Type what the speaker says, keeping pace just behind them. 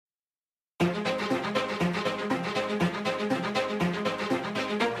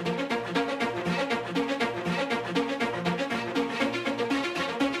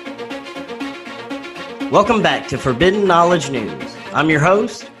Welcome back to Forbidden Knowledge News. I'm your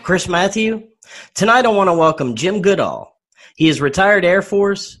host, Chris Matthew. Tonight I want to welcome Jim Goodall. He is retired Air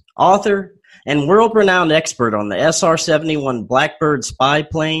Force, author, and world-renowned expert on the SR-71 Blackbird spy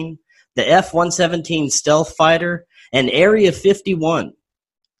plane, the F-117 stealth fighter, and Area 51.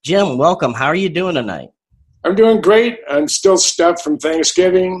 Jim, welcome. How are you doing tonight? I'm doing great. I'm still stuffed from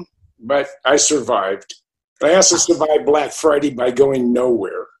Thanksgiving, but I survived. I also survived Black Friday by going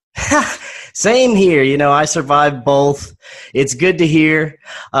nowhere. Same here. You know, I survived both. It's good to hear.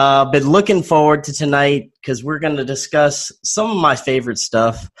 Been looking forward to tonight because we're going to discuss some of my favorite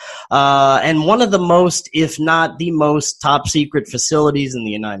stuff. And one of the most, if not the most, top secret facilities in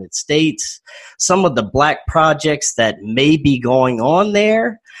the United States, some of the black projects that may be going on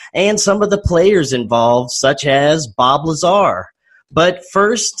there, and some of the players involved, such as Bob Lazar. But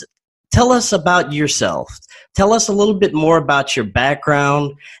first, tell us about yourself. Tell us a little bit more about your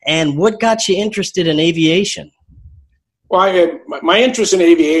background and what got you interested in aviation. Well, my interest in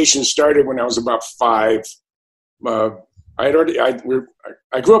aviation started when I was about 5. I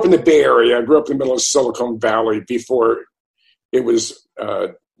grew up in the Bay Area. I grew up in the middle of Silicon Valley before it was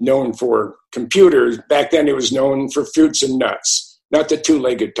known for computers. Back then, it was known for fruits and nuts, not the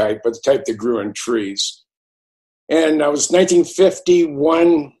two-legged type, but the type that grew in trees. And I was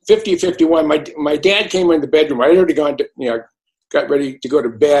 1951, my dad came in the bedroom. I had already got ready to go to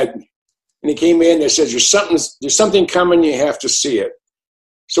bed. And he came in and said, there's something coming, you have to see it.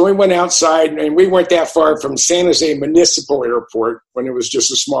 So we went outside, and we weren't that far from San Jose Municipal Airport when it was just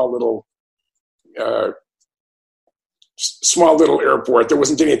a small little airport. There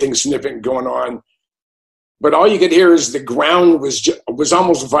wasn't anything significant going on. But all you could hear is the ground was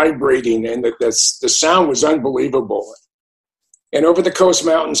almost vibrating, and the sound was unbelievable. And over the Coast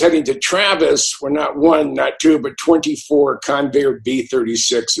Mountains heading to Travis were not 1, not 2, but 24 Convair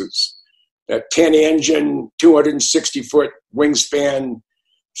B-36s. That 10-engine, 260-foot wingspan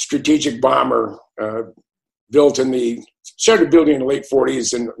strategic bomber started building in the late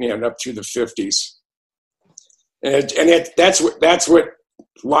 40s and up through the 50s. And that's what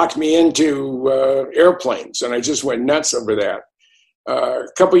locked me into airplanes, and I just went nuts over that. A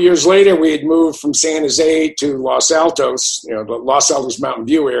couple of years later, we had moved from San Jose to Los Altos, the Los Altos Mountain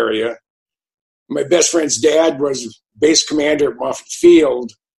View area. My best friend's dad was base commander at Moffett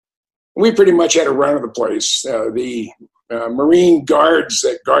Field. We pretty much had a run of the place. The Marine guards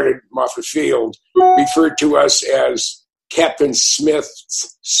that guarded Moffett Field referred to us as Captain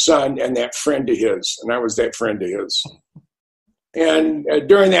Smith's son and that friend of his, and I was that friend of his. And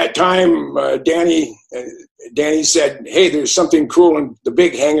during that time, Danny said, "Hey, there's something cool in the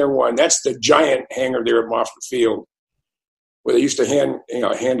big hangar one. That's the giant hangar there at Moffett Field, where they used to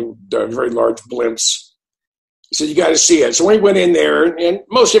handle very large blimps." He said, "You got to see it." So we went in there, and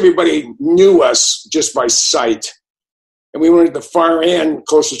most everybody knew us just by sight. And we went at the far end,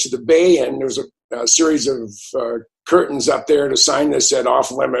 closer to the bay, and there was a series of curtains up there, and a sign that said "off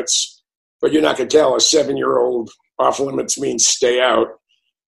limits," but you're not going to tell a 7-year-old. Off limits means stay out.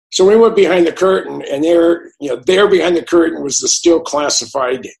 So we went behind the curtain, and there behind the curtain was the still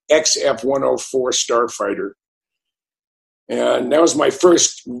classified XF-104 Starfighter. And that was my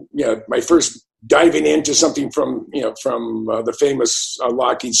first diving into something from the famous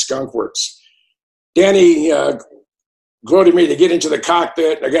Lockheed Skunk Works. Danny goaded me to get into the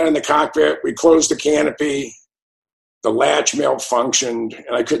cockpit. I got in the cockpit. We closed the canopy. The latch malfunctioned,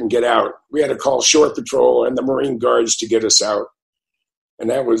 and I couldn't get out. We had to call Shore Patrol and the Marine Guards to get us out.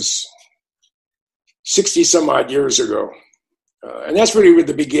 And that was 60-some-odd years ago. And that's really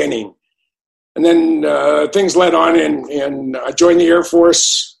the beginning. And then things led on, and I joined the Air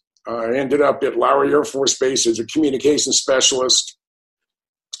Force. I ended up at Lowry Air Force Base as a communications specialist.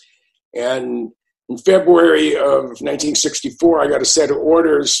 And in February of 1964, I got a set of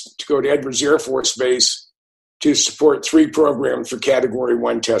orders to go to Edwards Air Force Base to support 3 programs for Category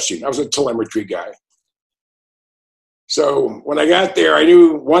 1 testing. I was a telemetry guy. So when I got there, I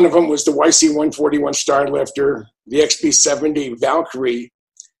knew one of them was the YC-141 Starlifter, the XB-70 Valkyrie,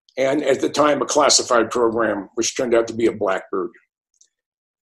 and at the time, a classified program, which turned out to be a Blackbird.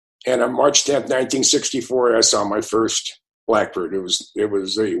 And on March 10th, 1964, I saw my first Blackbird. It was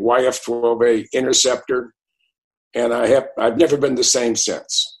a YF-12A Interceptor, and I've never been the same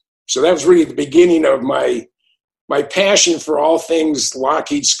since. So that was really the beginning of my passion for all things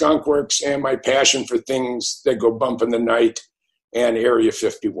Lockheed Skunk Works and my passion for things that go bump in the night and Area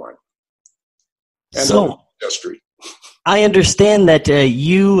 51. And so, industry. I understand that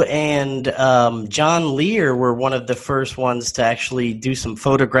you and John Lear were one of the first ones to actually do some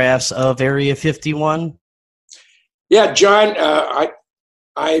photographs of Area 51. Yeah, John,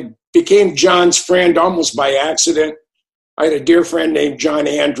 I became John's friend almost by accident. I had a dear friend named John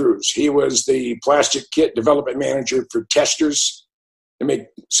Andrews. He was the plastic kit development manager for Testers. They make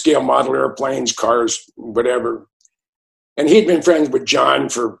scale model airplanes, cars, whatever. And he'd been friends with John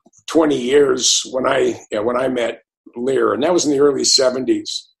for 20 years when I met Lear, and that was in the early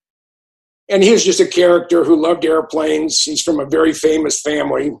 70s. And he was just a character who loved airplanes. He's from a very famous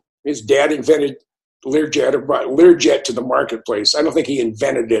family. His dad invented Learjet, or brought Learjet to the marketplace. I don't think he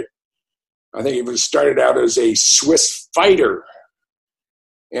invented it. I think it started out as a Swiss fighter.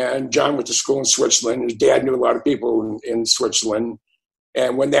 And John went to school in Switzerland. His dad knew a lot of people in Switzerland.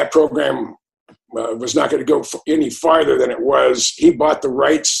 And when that program was not going to go any farther than it was, he bought the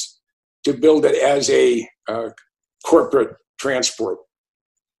rights to build it as a corporate transport.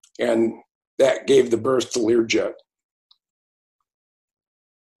 And that gave the birth to Learjet.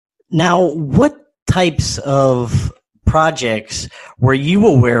 Now, what types of projects were you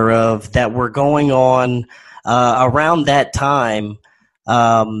aware of that were going on around that time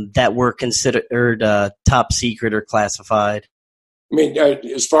that were considered top secret or classified? I mean,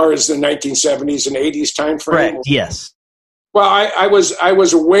 as far as the 1970s and 80s time frame? Correct, yes. Well, I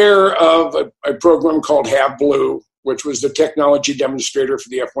was aware of a program called Have Blue, which was the technology demonstrator for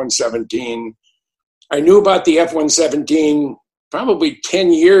the F-117. I knew about the F-117 probably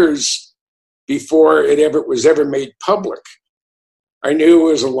 10 years before it was ever made public. I knew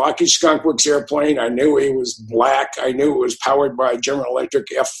it was a Lockheed Skunk Works airplane. I knew it was black. I knew it was powered by General Electric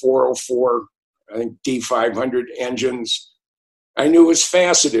F404, I think D500 engines. I knew it was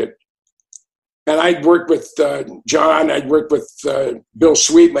faceted. And I'd worked with John. I'd worked with Bill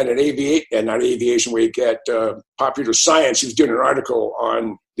Sweetman at not Aviation Week, at Popular Science. He was doing an article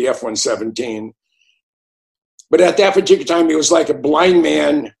on the F-117. But at that particular time, he was like a blind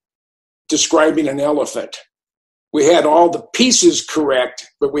man describing an elephant. We had all the pieces correct,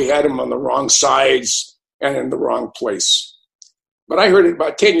 but we had them on the wrong sides and in the wrong place. But I heard it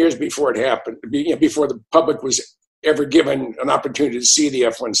about 10 years before it happened, before the public was ever given an opportunity to see the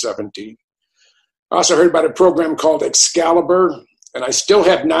F-117. I also heard about a program called Excalibur, and I still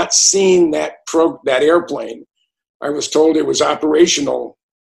have not seen that airplane. I was told it was operational.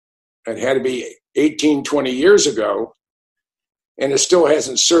 It had to be 18, 20 years ago, and it still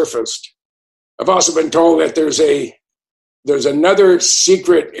hasn't surfaced. I've also been told that there's another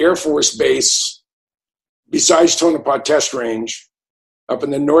secret Air Force base besides Tonopah Test Range up in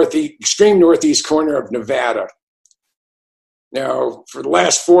the extreme northeast corner of Nevada. Now, for the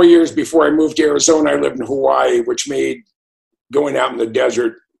last 4 years before I moved to Arizona, I lived in Hawaii, which made going out in the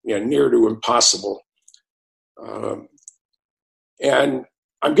desert near to impossible. And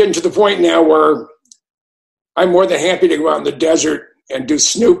I'm getting to the point now where I'm more than happy to go out in the desert and do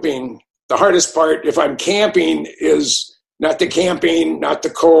snooping. The hardest part, if I'm camping, is not the camping, not the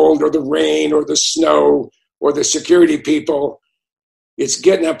cold or the rain or the snow or the security people. It's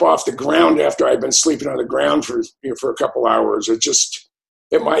getting up off the ground after I've been sleeping on the ground for a couple hours. It just,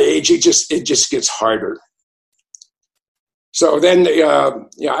 at my age, it just gets harder. So then,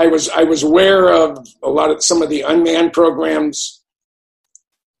 I was aware of some of the unmanned programs,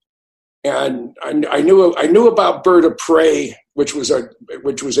 and I knew about Bird of Prey, which was a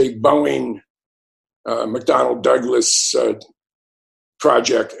Boeing McDonnell Douglas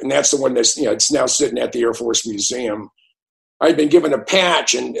project, and that's the one that's it's now sitting at the Air Force Museum. I'd been given a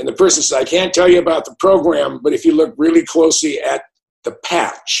patch, and the person said, I can't tell you about the program, but if you look really closely at the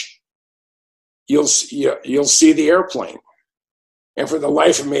patch, you'll see the airplane. And for the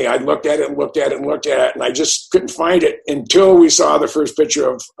life of me, I looked at it and looked at it and looked at it, and I just couldn't find it until we saw the first picture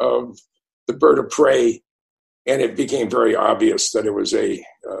of the Bird of Prey, and it became very obvious that it was it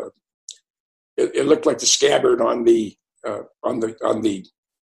looked like the scabbard on the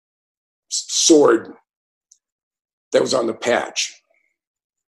sword that was on the patch.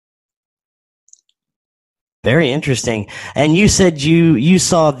 Very interesting. And you said you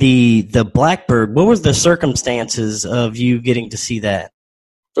saw the Blackbird. What was the circumstances of you getting to see that?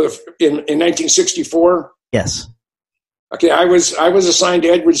 In 1964? Yes. Okay, I was assigned to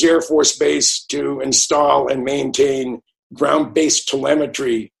Edwards Air Force Base to install and maintain ground-based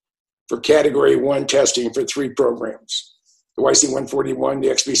telemetry for Category 1 testing for 3 programs. The YC-141, the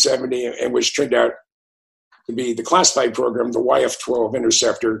XB-70, and which turned out to be the classified program, the YF-12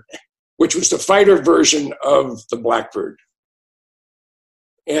 Interceptor, which was the fighter version of the Blackbird.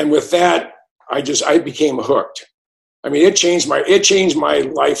 And with that, I became hooked. I mean, it changed my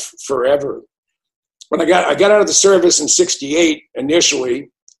life forever. When I got out of the service in '68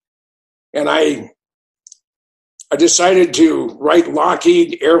 initially, and I decided to write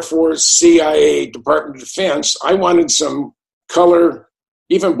Lockheed, Air Force, CIA, Department of Defense. I wanted some color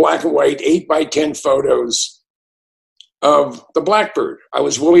even black and white, 8x10 photos of the Blackbird. I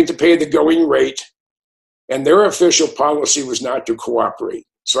was willing to pay the going rate, and their official policy was not to cooperate.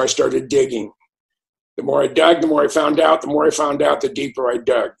 So I started digging. The more I dug, the more I found out. The more I found out, the deeper I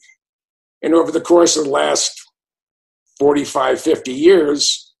dug. And over the course of the last 45, 50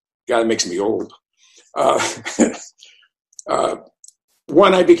 years, God, it makes me old.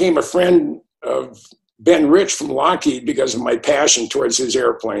 One, I became a friend of Ben Rich from Lockheed because of my passion towards his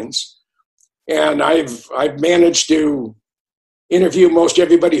airplanes. And I've managed to interview most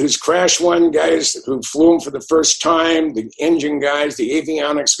everybody who's crashed one, guys who flew them for the first time, the engine guys, the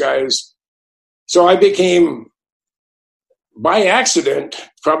avionics guys. So I became, by accident,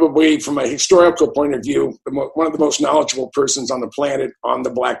 probably from a historical point of view, one of the most knowledgeable persons on the planet on the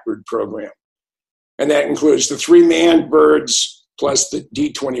Blackbird program. And that includes the 3 manned birds plus the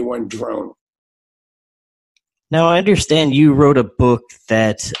D-21 drone. Now, I understand you wrote a book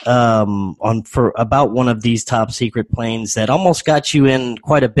that about one of these top secret planes that almost got you in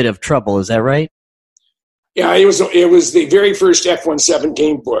quite a bit of trouble. Is that right? Yeah, it was the very first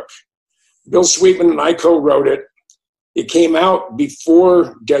F-117 book. Bill Sweetman and I co-wrote it. It came out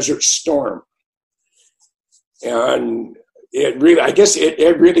before Desert Storm, and it really, I guess,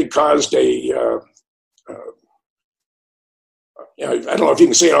 it really caused a. I don't know if you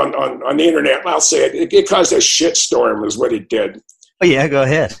can say it on the internet. I'll say it. It caused a shitstorm, is what it did. Oh yeah, go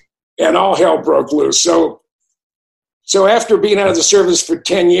ahead. And all hell broke loose. So after being out of the service for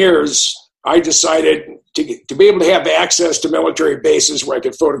 10 years, I decided to be able to have access to military bases where I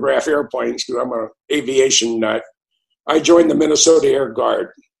could photograph airplanes, because I'm an aviation nut. I joined the Minnesota Air Guard.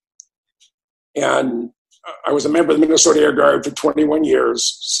 And I was a member of the Minnesota Air Guard for 21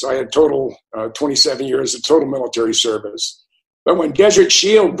 years. So I had total 27 years of total military service. But when Desert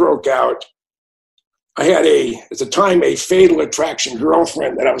Shield broke out, I had at the time, a fatal attraction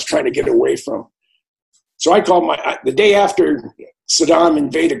girlfriend that I was trying to get away from. So I called the day after Saddam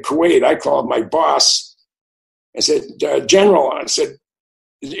invaded Kuwait, I called my boss. I said, General, I said,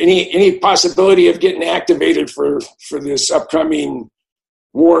 any possibility of getting activated for this upcoming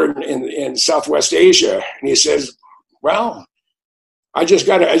war in Southwest Asia? And he says, well, I just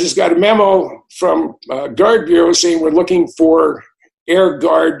got a memo from Guard Bureau saying we're looking for Air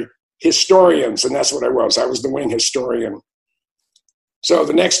Guard historians, and that's what I was. I was the wing historian. So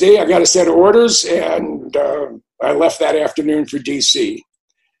the next day, I got a set of orders, and I left that afternoon for D.C.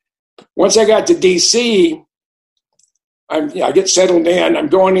 Once I got to D.C., I get settled in. I'm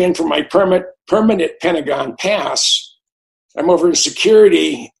going in for my permanent Pentagon pass. I'm over in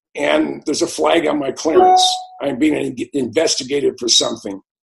security, and there's a flag on my clearance. I'm being investigated for something.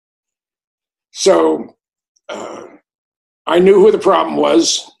 So I knew who the problem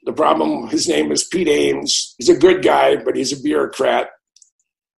was. His name is Pete Ames. He's a good guy, but he's a bureaucrat.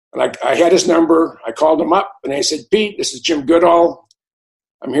 And I had his number. I called him up, and I said, Pete, this is Jim Goodall.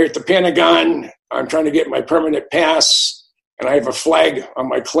 I'm here at the Pentagon. I'm trying to get my permanent pass, and I have a flag on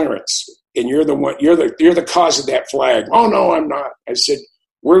my clearance. And you're the one. You're the cause of that flag. Oh no, I'm not. I said,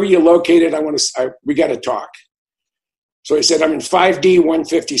 where are you located? We got to talk. So he said, I'm in 5D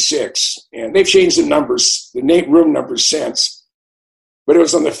 156. And they've changed the numbers, room numbers since. But it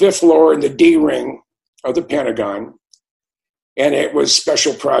was on the 5th floor in the D ring of the Pentagon. And it was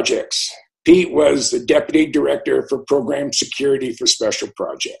special projects. Pete was the deputy director for program security for special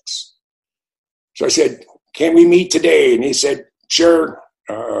projects. So I said, can we meet today? And he said, sure,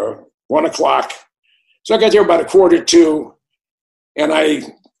 1 o'clock. So I got there about 1:45. And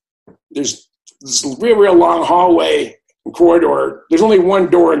there's this real long hallway and corridor. There's only one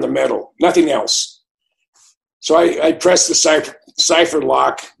door in the middle, nothing else. So I press the cipher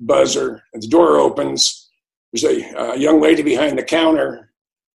lock buzzer, and the door opens. There's a young lady behind the counter.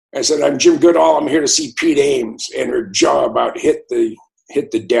 I said, I'm Jim Goodall. I'm here to see Pete Ames. And her jaw about hit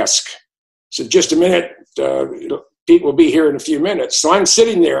the desk. So just a minute, Pete will be here in a few minutes. So I'm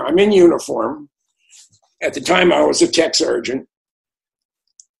sitting there. I'm in uniform. At the time, I was a tech sergeant.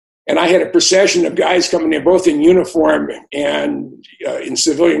 And I had a procession of guys coming in, both in uniform and in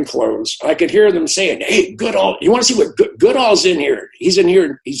civilian clothes. I could hear them saying, hey, Goodall, you want to see what Goodall's in here? He's in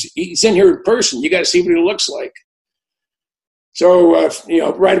here. He's in here in person. You got to see what he looks like. So,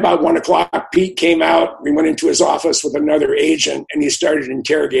 right about 1 o'clock, Pete came out. We went into his office with another agent, and he started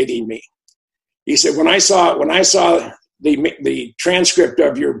interrogating me. He said, when I saw the transcript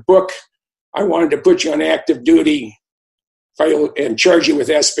of your book, I wanted to put you on active duty and charge you with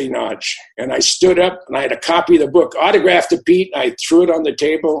espionage. And I stood up, and I had a copy of the book autographed to Pete. I threw it on the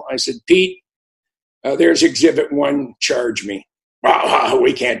table. I said, Pete, there's Exhibit 1, charge me.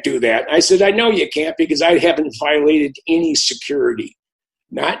 We can't do that. I said, I know you can't, because I haven't violated any security.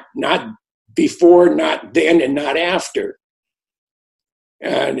 not before, not then, and not after.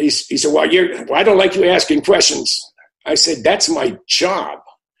 And he said, well, I don't like you asking questions. I said, that's my job.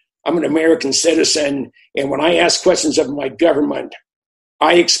 I'm an American citizen, and when I ask questions of my government,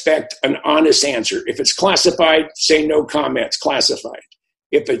 I expect an honest answer. If it's classified, say no comments, classified.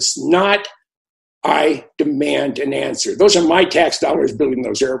 If it's not, I demand an answer. Those are my tax dollars building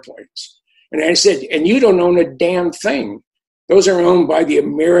those airplanes. And I said, and you don't own a damn thing. Those are owned by the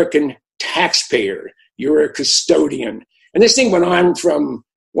American taxpayer. You're a custodian. And this thing went on from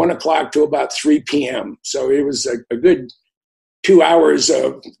 1 o'clock to about 3 p.m. So it was a good 2 hours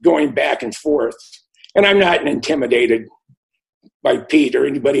of going back and forth. And I'm not intimidated by Pete or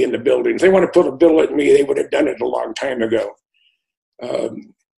anybody in the building. If they want to put a bill at me, they would have done it a long time ago.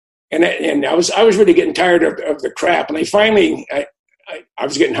 And I was really getting tired of the crap. And I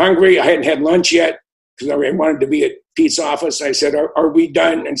was getting hungry. I hadn't had lunch yet because I wanted to be at Pete's office. I said, are we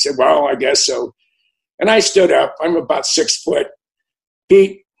done? And he said, well, I guess so. And I stood up. I'm about 6 foot.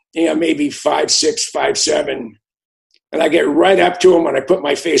 Pete, maybe 5'6", 5'7". And I get right up to him and I put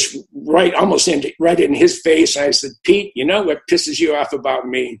my face right in his face. And I said, Pete, you know what pisses you off about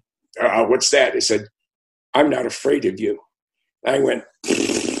me? What's that? He said, I'm not afraid of you. I went,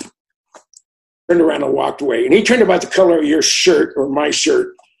 turned around and walked away. And he turned about the color of your shirt or my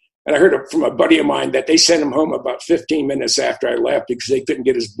shirt. And I heard from a buddy of mine that they sent him home about 15 minutes after I left because they couldn't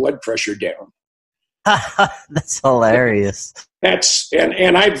get his blood pressure down. That's hilarious.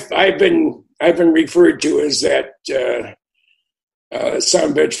 And I've been referred to as that son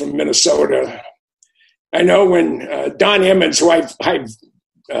of a bitch from Minnesota. I know when Don Emmons, who I've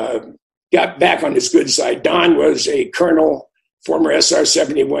got back on his good side, Don was a colonel, former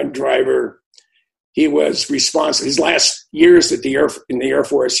SR-71 driver. He was responsible, his last years in the Air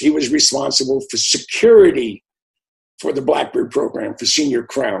Force, he was responsible for security for the Blackbird program, for Senior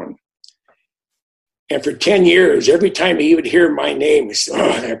Crown. And for 10 years, every time he would hear my name, he said,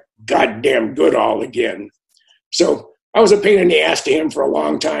 oh, that goddamn Goodall again. So I was a pain in the ass to him for a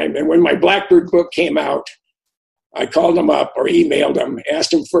long time. And when my Blackbird book came out, I called him up or emailed him,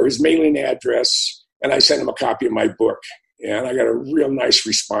 asked him for his mailing address, and I sent him a copy of my book. And I got a real nice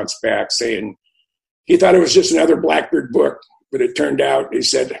response back saying he thought it was just another Blackbird book, but it turned out, he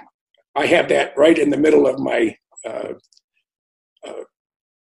said, I have that right in the middle of my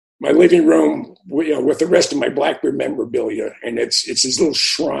my living room, with the rest of my Blackbird memorabilia, and it's his little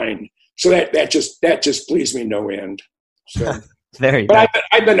shrine. So that just pleased me no end. So, very. But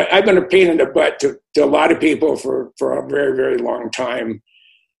I've been a pain in the butt to a lot of people for a very, very long time,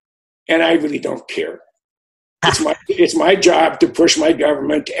 and I really don't care. It's my job to push my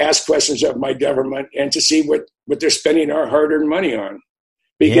government, to ask questions of my government, and to see what they're spending our hard-earned money on,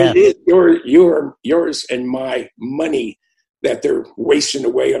 because it's yours and my money that they're wasting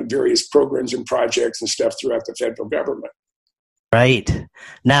away on various programs and projects and stuff throughout the federal government. Right.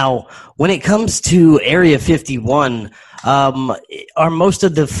 Now, when it comes to Area 51, are most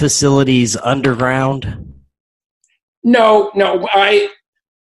of the facilities underground? No. I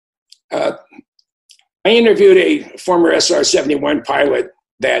interviewed a former SR-71 pilot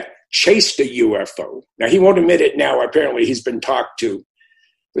that chased a UFO. Now, he won't admit it now. Apparently, he's been talked to.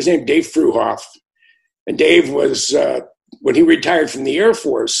 His name is Dave Fruhoff. And Dave was... when he retired from the Air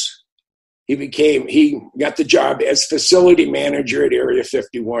Force, he got the job as facility manager at Area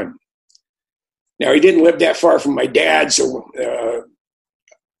 51. Now, he didn't live that far from my dad, so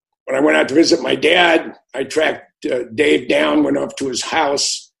when I went out to visit my dad, I tracked Dave down, went up to his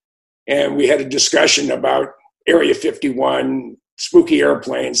house, and we had a discussion about Area 51, spooky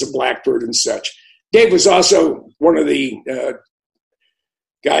airplanes, the Blackbird and such. Dave was also one of the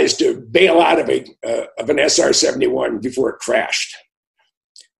guys to bail out of an SR-71 before it crashed.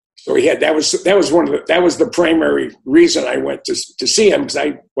 So that was the primary reason I went to see him, because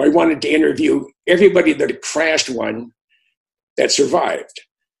I wanted to interview everybody that had crashed one that survived.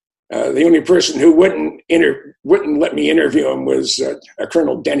 The only person who wouldn't let me interview him was a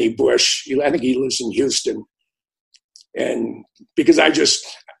Colonel Denny Bush. I think he lives in Houston, and because I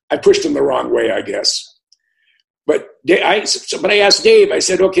pushed him the wrong way, I guess. But I asked Dave. I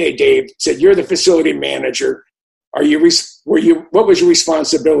said, "Okay, Dave," said, "You're the facility manager. What was your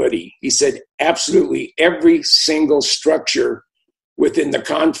responsibility?" He said, "Absolutely every single structure within the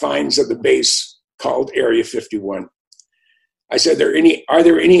confines of the base called Area 51." I said, "Are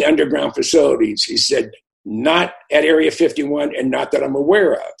there any underground facilities?" He said, "Not at Area 51, and not that I'm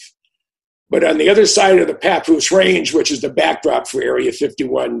aware of. But on the other side of the Papoose Range, which is the backdrop for Area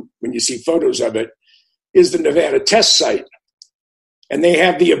 51, when you see photos of it, is the Nevada test site. And they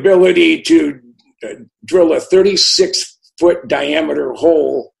have the ability to drill a 36 6-foot diameter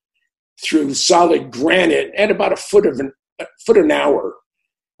hole through solid granite at about a foot an hour.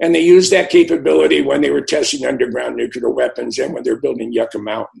 And they used that capability when they were testing underground nuclear weapons and when they're building Yucca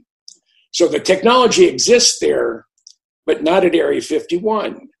Mountain. So the technology exists there, but not at Area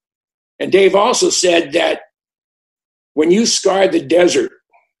 51. And Dave also said that when you scar the desert,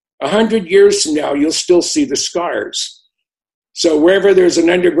 100 years from now, you'll still see the scars. So wherever there's an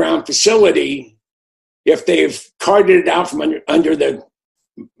underground facility, if they've carted it out from under the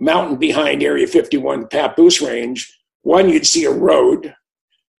mountain behind Area 51, the Papoose Range, one, you'd see a road.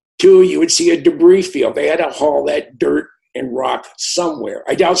 Two, you would see a debris field. They had to haul that dirt and rock somewhere.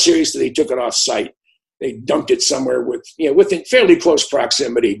 I doubt seriously they took it off site. They dumped it somewhere within fairly close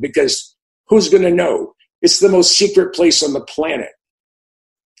proximity, because who's going to know? It's the most secret place on the planet,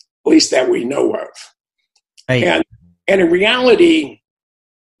 at least that we know of. Hey. And in reality,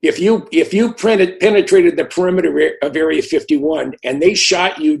 if you penetrated the perimeter of Area 51 and they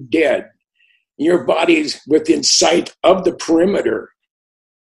shot you dead, your body's within sight of the perimeter,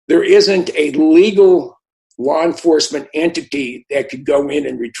 there isn't a legal law enforcement entity that could go in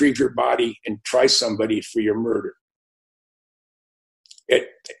and retrieve your body and try somebody for your murder.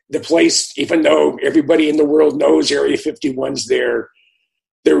 The place, even though everybody in the world knows Area 51's there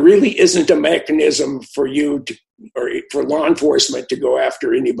really isn't a mechanism for you or for law enforcement to go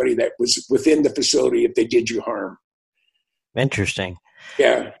after anybody that was within the facility if they did you harm. Interesting.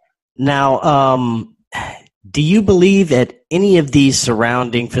 Yeah. Now, do you believe that any of these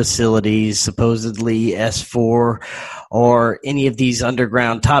surrounding facilities, supposedly S4, or any of these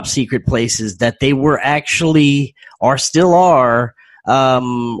underground top secret places, that they were actually, or still are,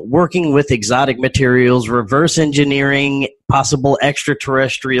 working with exotic materials, reverse engineering, possible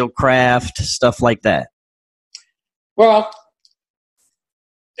extraterrestrial craft, stuff like that? Well,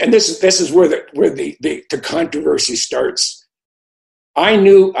 and this is where the controversy starts. I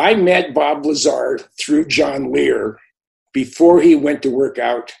met Bob Lazar through John Lear before he went to work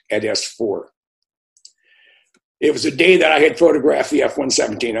out at S4. It was a day that I had photographed the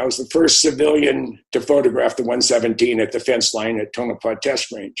F-117. I was the first civilian to photograph the 117 at the fence line at Tonopah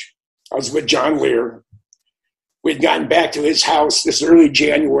Test Range. I was with John Lear. We'd gotten back to his house this early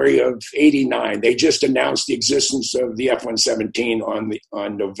January of '89. They just announced the existence of the F-117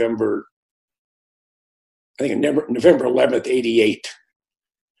 on November 11th, '88.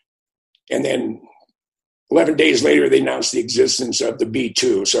 And then 11 days later, they announced the existence of the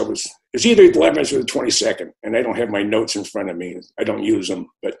B-2. So it was either the 11th or the 22nd. And I don't have my notes in front of me. I don't use them.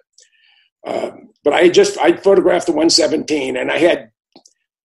 But I photographed the 117, and I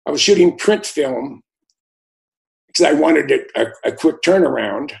was shooting print film because I wanted a quick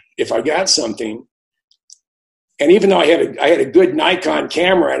turnaround if I got something. And even though I had a good Nikon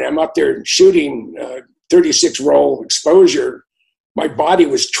camera and I'm up there shooting 36 roll exposure, my body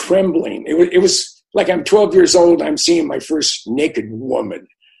was trembling. It was like I'm 12 years old and I'm seeing my first naked woman.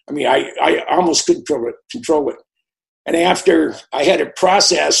 I mean, I almost couldn't control it. And after I had it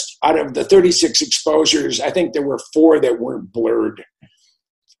processed, out of the 36 exposures, I think there were 4 that weren't blurred.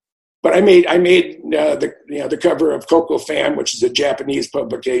 But I made the cover of Coco Fan, which is a Japanese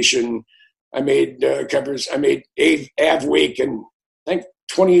publication. I made covers. I made Avweek, and I think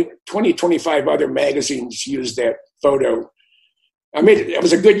 25 other magazines used that photo. It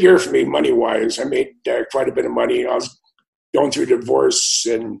was a good year for me money-wise. I made quite a bit of money. I was going through a divorce,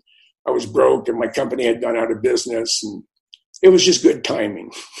 and I was broke, and my company had gone out of business, and it was just good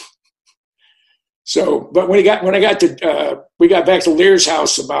timing. So, but we got back to Lear's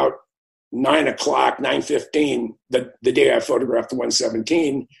house about 9:15, the day I photographed the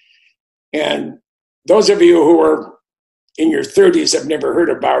 117. And those of you who are in your 30s have never heard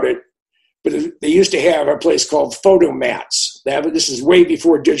about it, but they used to have a place called Photomats. This is way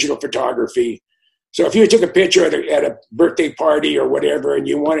before digital photography. So if you took a picture at a birthday party or whatever and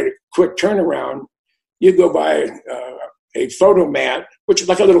you wanted a quick turnaround, you'd go buy a Photomat, which is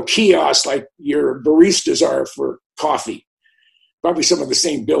like a little kiosk like your baristas are for coffee, probably some of the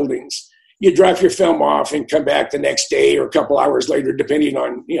same buildings. You drop your film off and come back the next day or a couple hours later, depending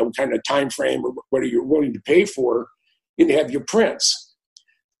on kind of time frame or what you're willing to pay for, you'd have your prints.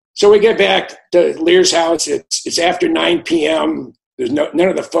 So we get back to Lear's house. It's after 9 p.m. There's none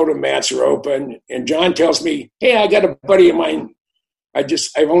of the Photomats are open. And John tells me, hey, I got a buddy of mine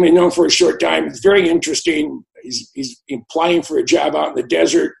I've only known for a short time. It's very interesting. He's applying for a job out in the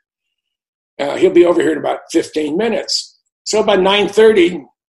desert. He'll be over here in about 15 minutes. So about 9:30,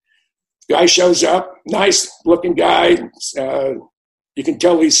 guy shows up, nice looking guy. You can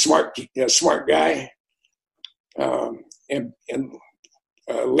tell he's smart guy. And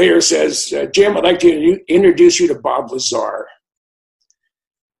Lear says, Jim, I'd like to introduce you to Bob Lazar.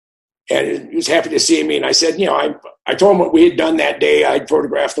 And he was happy to see me. And I said, I told him what we had done that day. I'd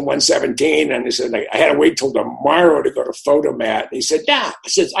photographed the 117. And he said, I had to wait till tomorrow to go to Photomat. And he said, yeah. I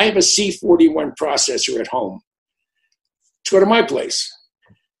said, I have a C41 processor at home. Let's go to my place.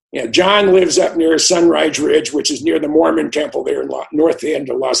 John lives up near Sunrise Ridge, which is near the Mormon temple there in north end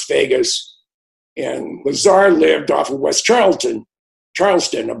of Las Vegas. And Lazar lived off of West Charleston,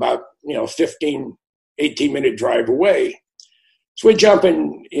 about 15, 18-minute drive away. So we jump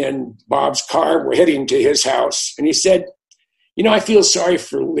in Bob's car. We're heading to his house. And he said, I feel sorry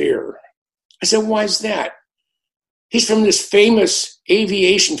for Lear. I said, why is that? He's from this famous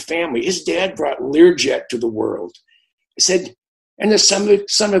aviation family. His dad brought Learjet to the world. I said, and the son of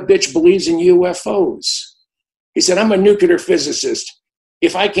a bitch believes in UFOs. He said, I'm a nuclear physicist.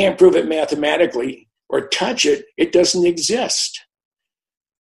 If I can't prove it mathematically or touch it, it doesn't exist.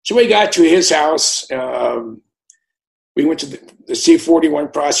 So we got to his house. We went to the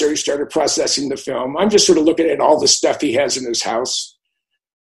C41 processor. He started processing the film. I'm just sort of looking at all the stuff he has in his house.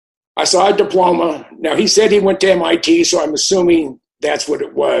 I saw a diploma. Now, he said he went to MIT, so I'm assuming that's what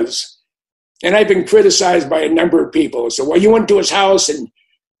it was. And I've been criticized by a number of people. So, well, you went to his house, and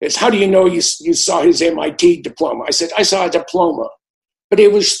it's, how do you know you saw his MIT diploma? I said, I saw a diploma. But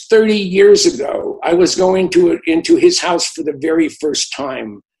it was 30 years ago. I was going into his house for the very first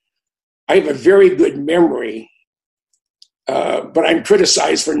time. I have a very good memory. But I'm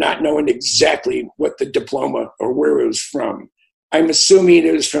criticized for not knowing exactly what the diploma or where it was from. I'm assuming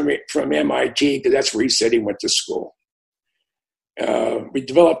it was from MIT because that's where he said he went to school. We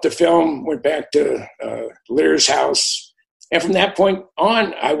developed the film, went back to Lear's house. And from that point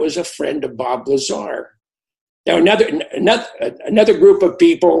on, I was a friend of Bob Lazar. Now, another group of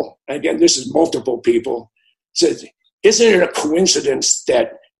people, again, this is multiple people, said, isn't it a coincidence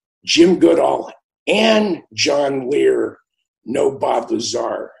that Jim Goodall and John Lear know Bob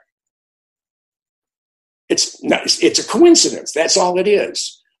Lazar? It's a coincidence. That's all it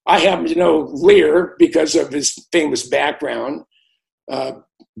is. I happen to know Lear because of his famous background.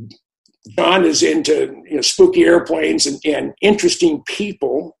 John is into spooky airplanes and interesting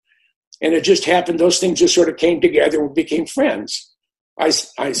people, and it just happened. Those things just sort of came together and became friends. I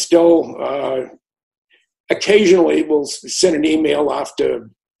still occasionally will send an email off to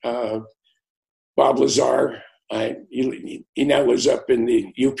Bob Lazar. He now lives up in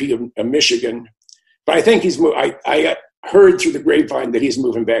the UP of Michigan, but I think he's moved. I heard through the grapevine that he's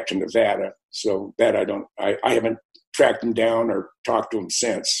moving back to Nevada. So that I haven't tracked him down or talked to him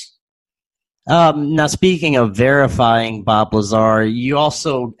since. Now, speaking of verifying Bob Lazar, you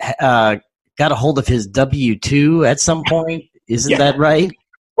also got a hold of his W-2 at some point. Isn't that right?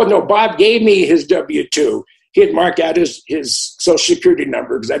 Well, no, Bob gave me his W-2. He had marked out his Social Security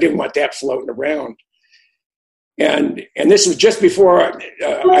number because I didn't want that floating around. And this was just before I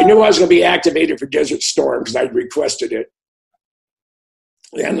knew I was going to be activated for Desert Storm because I'd requested it.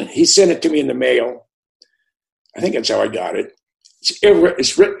 And he sent it to me in the mail. I think that's how I got it.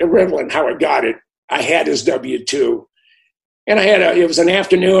 It's irrelevant how I got it. I had his W-2. And it was an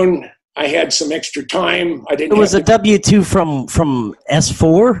afternoon. I had some extra time. It was a W-2 from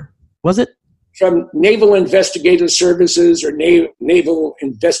S4, was it? From Naval Investigative Services or Naval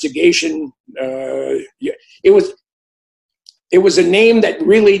Investigation. It was a name that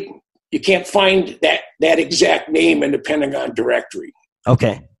really, you can't find that exact name in the Pentagon directory.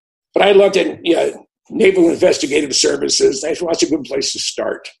 Okay. But I looked at Naval Investigative Services. I thought that's a good place to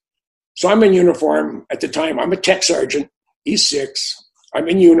start. So I'm in uniform at the time. I'm a tech sergeant, E6. I'm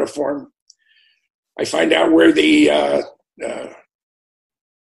in uniform. I find out where the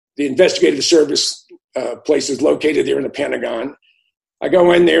investigative service place is located there in the Pentagon. I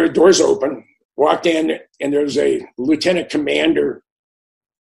go in there, doors open, walked in, and there's a lieutenant commander,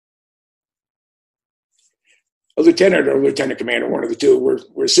 one of the two.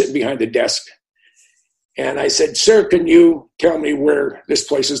 We're sitting behind the desk. And I said, sir, can you tell me where this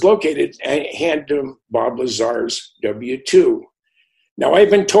place is located? And I handed him Bob Lazar's W-2. Now, I've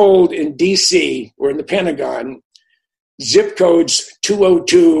been told in D.C. or in the Pentagon, zip codes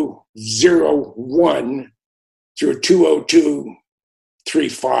 20201 through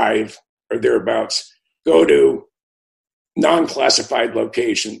 20235 or thereabouts go to non-classified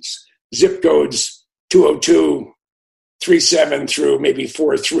locations. Zip codes 20237 through maybe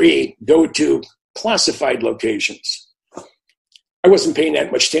 43 go to classified locations. I wasn't paying that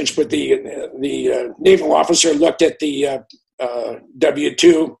much attention, but the naval officer looked at the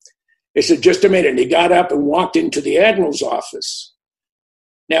W-2. He said, just a minute. And he got up and walked into the admiral's office.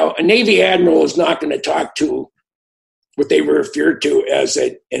 Now, a Navy admiral is not going to talk to what they refer to as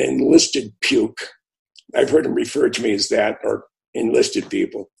an enlisted puke. I've heard them refer to me as that, or enlisted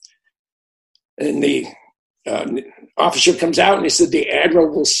people. And the officer comes out and he said, "The Admiral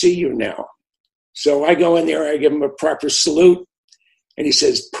will see you now." So I go in there, I give him a proper salute, and he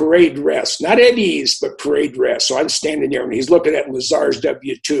says, "Parade rest." Not at ease, but parade rest. So I'm standing there, and he's looking at Lazar's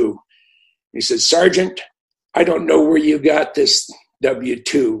W-2. He says, "Sergeant, I don't know where you got this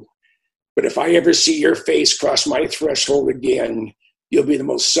W-2, but if I ever see your face cross my threshold again, you'll be the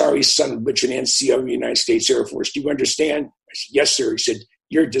most sorry son of a bitch an NCO of the United States Air Force. Do you understand?" I said, "Yes, sir." He said,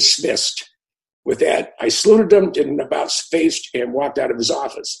 "You're dismissed." With that, I saluted him, did an about-face, and walked out of his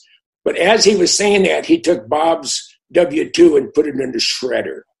office. But as he was saying that, he took Bob's W-2 and put it in the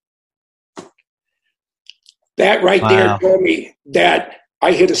shredder. That right there told me that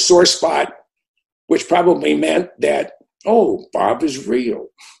I hit a sore spot, which probably meant that, oh, Bob is real.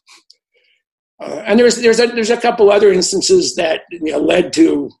 And there's a couple other instances that led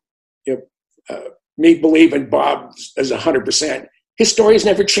to me believing Bob as 100%. His story has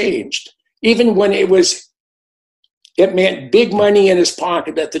never changed. Even when it meant big money in his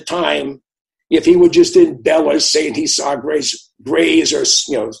pocket at the time, if he would just embellish saying he saw grays or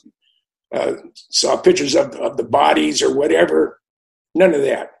saw pictures of the bodies or whatever, none of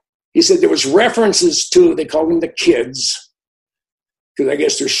that. He said there was references to, they called them the kids, because I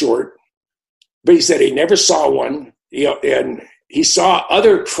guess they're short. But he said he never saw one, and he saw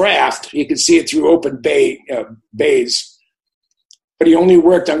other craft. You could see it through open bays. But he only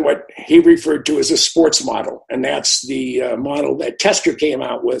worked on what he referred to as a sports model, and that's the model that Tester came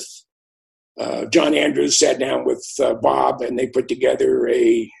out with. John Andrews sat down with Bob, and they put together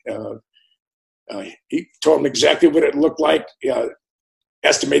he told him exactly what it looked like,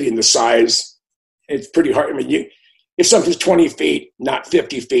 estimating the size. It's pretty hard. I mean, if something's 20 feet, not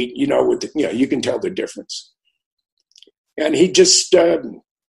 50 feet, you can tell the difference. And he just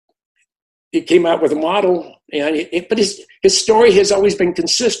he came out with a model, but his story has always been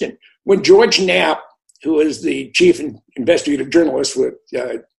consistent. When George Knapp, who is the chief investigative journalist with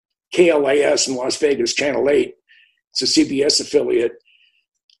KLAS in Las Vegas, Channel 8, it's a CBS affiliate,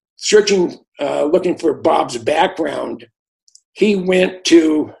 looking for Bob's background, he went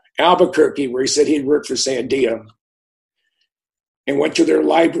to Albuquerque, where he said he'd worked for Sandia, and went to their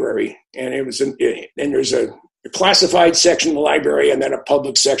library. And there's a classified section of the library and then a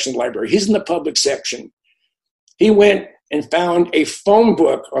public section of the library. He's in the public section. He went and found a phone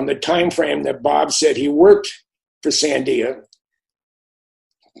book on the time frame that Bob said he worked for Sandia,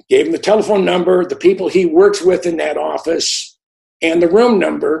 gave him the telephone number, the people he worked with in that office, and the room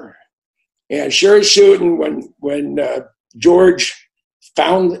number. And sure as shooting, when George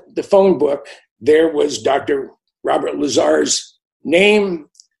found the phone book, there was Dr. Robert Lazar's name,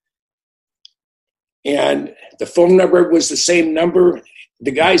 and the phone number was the same number.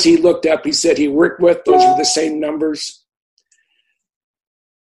 The guys he looked up, he said he worked with, those were the same numbers.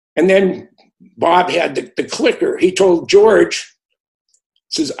 And then Bob had the clicker. He told George,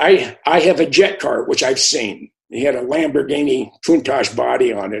 says, I have a jet car, which I've seen. He had a Lamborghini Countach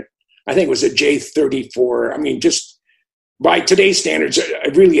body on it. I think it was a J34. I mean, just by today's standards,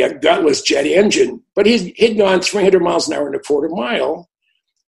 really a gutless jet engine. But he'd gone 300 miles an hour in a quarter mile.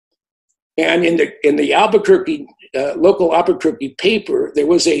 And in the Albuquerque, local Albuquerque paper, there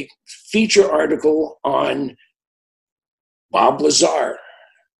was a feature article on Bob Lazar. It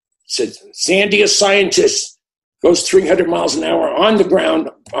said, Sandia scientist goes 300 miles an hour on the ground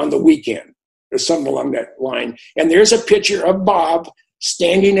on the weekend, or something along that line. And there's a picture of Bob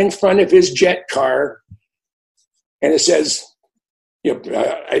standing in front of his jet car. And it says,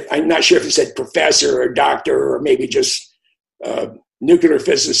 I'm not sure if it said professor or doctor or maybe just nuclear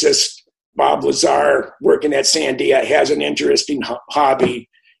physicist Bob Lazar working at Sandia has an interesting hobby,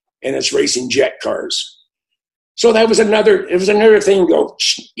 and it's racing jet cars. So it was another thing to go,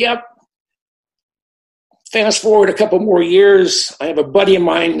 yep. Fast forward a couple more years, I have a buddy of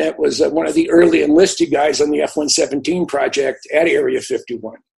mine that was one of the early enlisted guys on the F-117 project at Area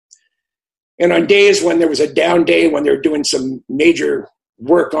 51. And on days when there was a down day, when they were doing some major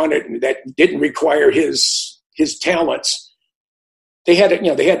work on it that didn't require his talents, they had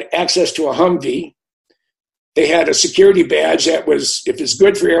access to a Humvee. They had a security badge that was, if it's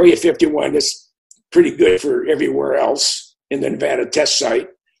good for Area 51, it's pretty good for everywhere else in the Nevada test site.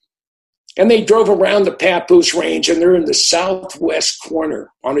 And they drove around the Papoose Range, and they're in the southwest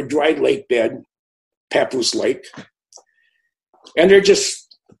corner on a dry lake bed, Papoose Lake. And they're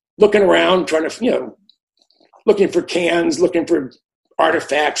just looking around, trying to, looking for cans, looking for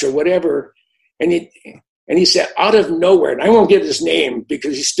artifacts or whatever. And he said, out of nowhere, and I won't give his name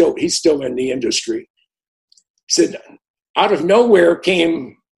because he's still in the industry. He said, out of nowhere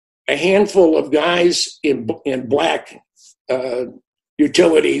came a handful of guys in black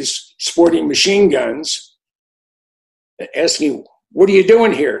utilities sporting machine guns, asking, "What are you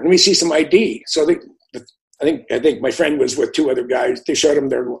doing here? Let me see some ID." So I think my friend was with two other guys. They showed him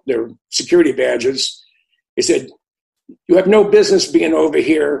their security badges. They said, "You have no business being over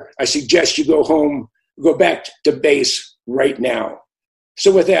here. I suggest you go home, go back to base right now."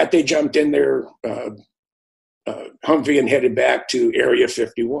 So with that, they jumped in their Humvee and headed back to Area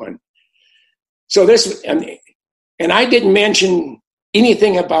 51. So this, and I didn't mention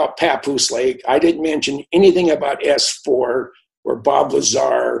anything about Papoose Lake. I didn't mention anything about S4 or Bob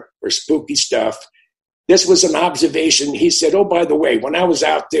Lazar or spooky stuff. This was an observation. He said, "Oh, by the way, when I was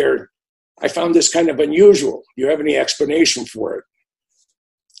out there, I found this kind of unusual. Do you have any explanation for it?"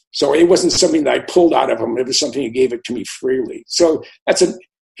 So it wasn't something that I pulled out of him. It was something he gave it to me freely. So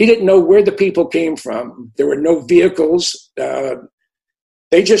he didn't know where the people came from. There were no vehicles.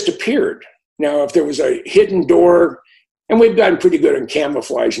 They just appeared. Now, if there was a hidden door, and we've gotten pretty good on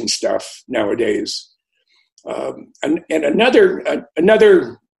camouflage and stuff nowadays. And another,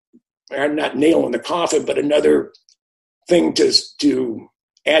 I'm not nail in the coffin, but another thing to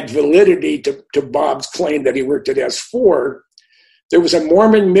add validity to Bob's claim that he worked at S4, there was a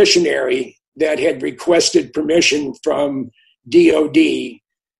Mormon missionary that had requested permission from DOD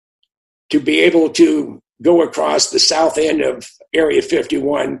to be able to go across the south end of Area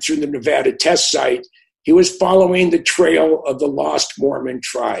 51 through the Nevada test site. He was following the trail of the lost Mormon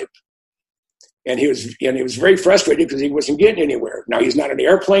tribe. And he was very frustrated because he wasn't getting anywhere. Now, he's not an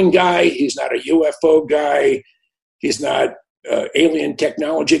airplane guy. He's not a UFO guy. He's not an alien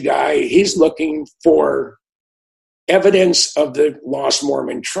technology guy. He's looking for evidence of the lost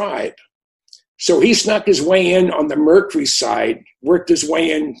Mormon tribe. So he snuck his way in on the Mercury side, worked his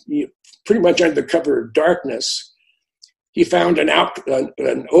way in pretty much under the cover of darkness. He found an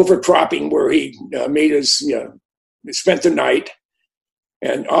overcropping where he spent the night,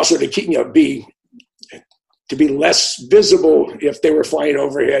 and also to keep be less visible if they were flying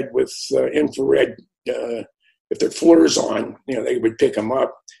overhead with infrared. If their floaters on, they would pick him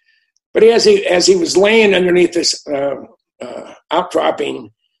up. But as he was laying underneath this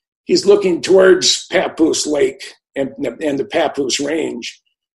outcropping, he's looking towards Papoose Lake and the Papoose Range.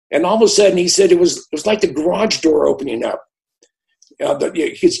 And all of a sudden, he said it was like the garage door opening up.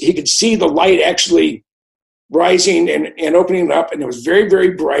 He could see the light actually rising and opening up, and it was very,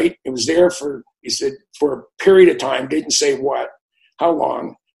 very bright. It was there he said, for a period of time, didn't say how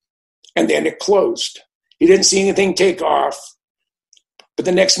long, and then it closed. He didn't see anything take off. But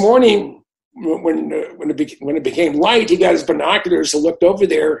the next morning, when it became light, he got his binoculars and looked over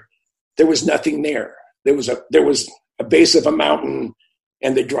there. There was nothing there. There was a base of a mountain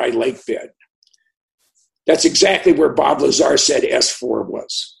and the dry lake bed. That's exactly where Bob Lazar said S4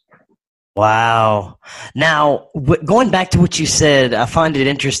 was. Wow. Now, going back to what you said, I find it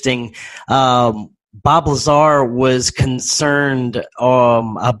interesting. Bob Lazar was concerned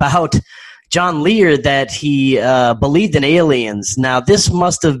about John Lear, that he believed in aliens. Now, this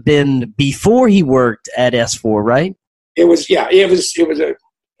must have been before he worked at S4, right? It was a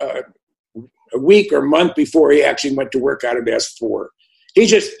week or month before he actually went to work out of S4. He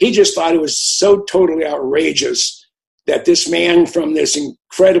just thought it was so totally outrageous that this man from this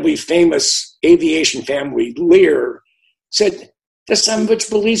incredibly famous aviation family, Lear, said, "This son of a bitch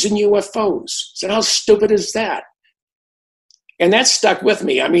believes in UFOs." Said, "How stupid is that?" And that stuck with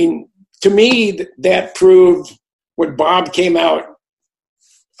me. I mean, to me, that proved when Bob came out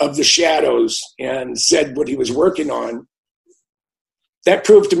of the shadows and said what he was working on, that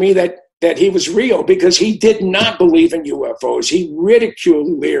proved to me that he was real, because he did not believe in UFOs. He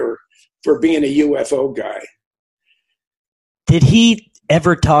ridiculed Lear for being a UFO guy. Did he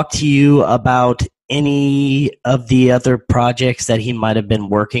ever talk to you about any of the other projects that he might have been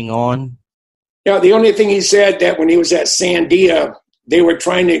working on? Yeah, the only thing he said that when he was at Sandia, they were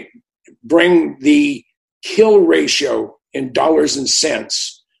trying to bring the kill ratio in dollars and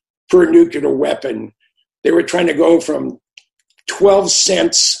cents per nuclear weapon. They were trying to go from 12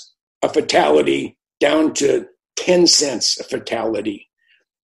 cents a fatality down to 10 cents a fatality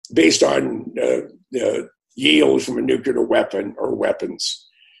based on the yield from a nuclear weapon or weapons.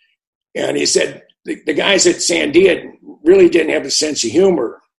 And he said the guys at Sandia really didn't have a sense of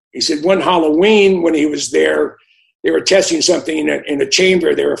humor. He said one Halloween when he was there, they were testing something in a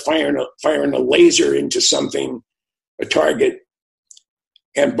chamber. They were firing a laser into something, a target.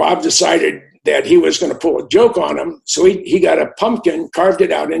 And Bob decided that he was going to pull a joke on him. So he got a pumpkin, carved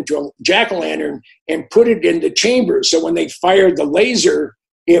it out into a jack-o'-lantern, and put it in the chamber. So when they fired the laser,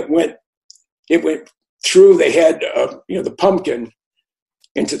 it went threw the head of the pumpkin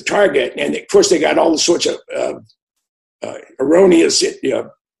into the target, and of course they got all sorts of erroneous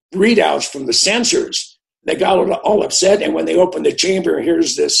readouts from the sensors. They got all upset, and when they opened the chamber,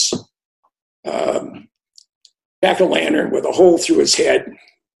 here's this jack-o'-lantern with a hole through his head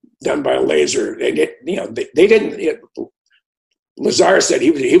done by a laser. They didn't. Lazar said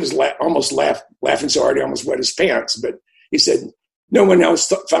he was almost laughing so hard he almost wet his pants. But he said no one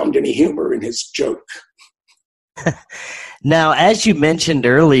else found any humor in his joke. Now, as you mentioned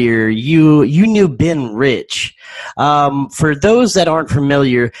earlier, you knew Ben Rich. For those that aren't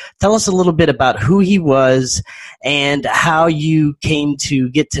familiar, tell us a little bit about who he was and how you came to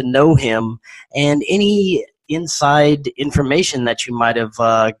get to know him, and any inside information that you might have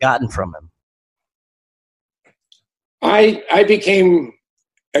gotten from him. I became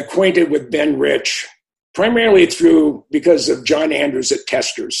acquainted with Ben Rich primarily because of John Andrews at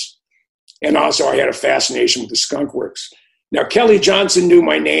Testers. And also I had a fascination with the Skunk Works. Now, Kelly Johnson knew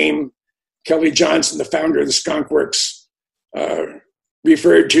my name. Kelly Johnson, the founder of the Skunk Works,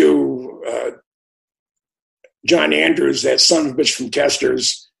 referred to John Andrews, that son of a bitch from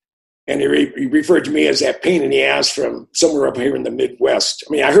Testers, and he referred to me as that pain in the ass from somewhere up here in the Midwest.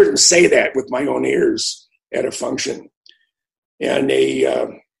 I mean, I heard him say that with my own ears at a function. And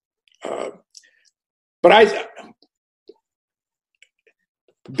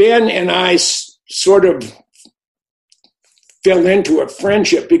Ben and I sort of fell into a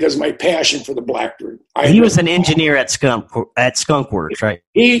friendship because of my passion for the blackbird. He was an engineer at Skunk Works, right?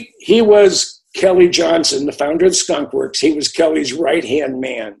 He was Kelly Johnson, the founder of Skunk Works. He was Kelly's right-hand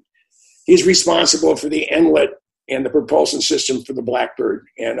man. He's responsible for the inlet and the propulsion system for the Blackbird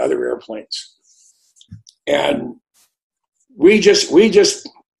and other airplanes. And we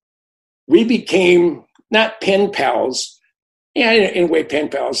became not pen pals, in a way pen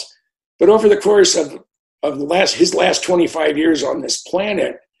pals, but over the course of his last 25 years on this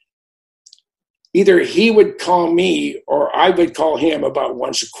planet, either he would call me or I would call him about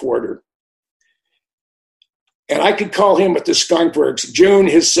once a quarter. And I could call him at the Skunk Works. June,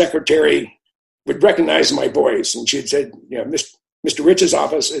 his secretary, would recognize my voice. And she'd said, Mr. Rich's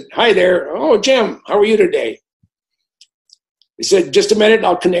office, said, "Hi there. Oh, Jim, how are you today?" He said, "Just a minute,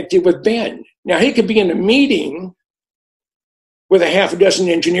 I'll connect you with Ben." Now, he could be in a meeting with a half a dozen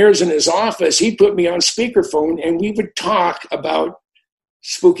engineers in his office. He'd put me on speakerphone, and we would talk about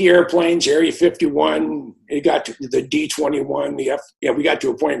spooky airplanes, Area 51. It got to the D-21. We got to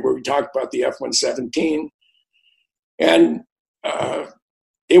a point where we talked about the F-117. And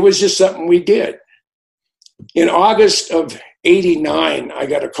it was just something we did. In August of 89, I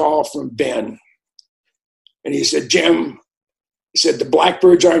got a call from Ben. And he said, "Jim," he said, "the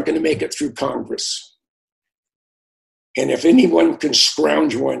Blackbirds aren't going to make it through Congress. And if anyone can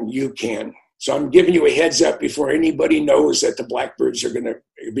scrounge one, you can. So I'm giving you a heads up before anybody knows that the Blackbirds are going to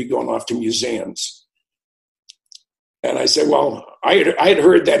be going off to museums." And I said, well, I had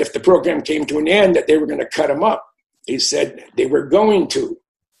heard that if the program came to an end, that they were going to cut them up. He said they were going to.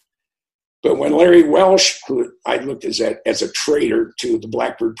 But when Larry Welsh, who I looked as a traitor to the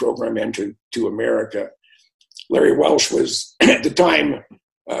Blackbird program and to America, Larry Welsh was, at the time,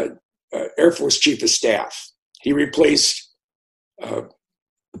 Air Force Chief of Staff. He replaced, my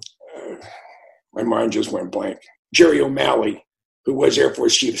mind just went blank, Jerry O'Malley, who was Air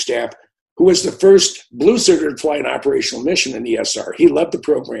Force Chief of Staff, who was the first blue suitor to fly an operational mission in the SR. He loved the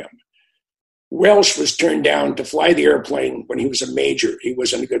program. Welsh was turned down to fly the airplane when he was a major. He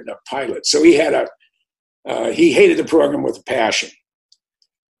wasn't a good enough pilot. So he hated the program with a passion.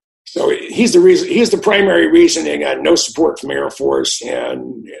 So he's the primary reason he got no support from Air Force,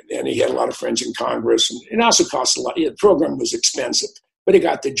 and he had a lot of friends in Congress. And it also cost a lot. The program was expensive, but he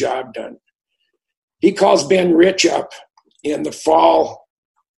got the job done. He calls Ben Rich up in the fall,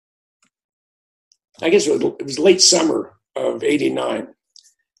 I guess it was late summer of 89. And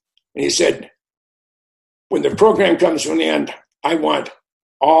he said, when the program comes to an end, I want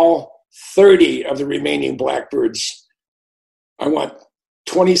all 30 of the remaining Blackbirds. I want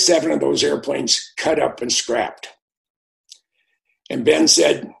 27 of those airplanes cut up and scrapped. And Ben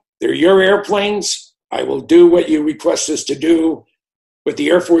said, "They're your airplanes. I will do what you request us to do, but the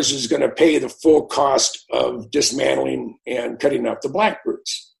Air Force is going to pay the full cost of dismantling and cutting up the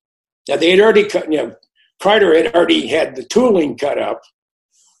Blackbirds." Now, they had already cut, Carter had already had the tooling cut up.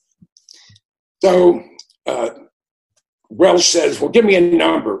 So Welsh says, "Well, give me a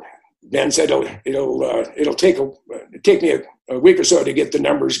number." Ben said, it'll take me a week or so to get the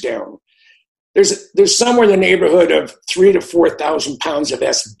numbers down. There's somewhere in the neighborhood of 3,000 to 4,000 pounds of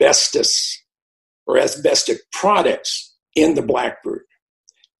asbestos or asbestic products in the Blackbird.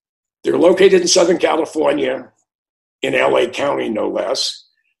 They're located in Southern California, in LA County, no less.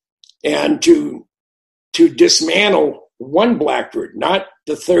 And to dismantle one Blackbird, not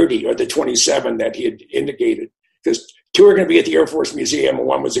the 30 or the 27 that he had indicated, because 2 are going to be at the Air Force Museum and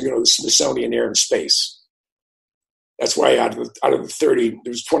 1 was going to go to the Smithsonian Air and Space. That's why out of the 30,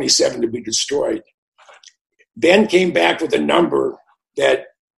 there's 27 to be destroyed. Ben came back with a number that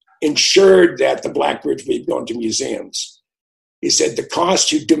ensured that the Blackbirds would be going to museums. He said the cost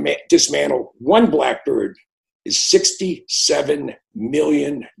to dismantle one Blackbird is $67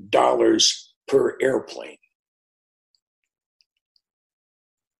 million per airplane.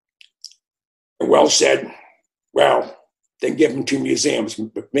 And Wells said, well, then give them to museums,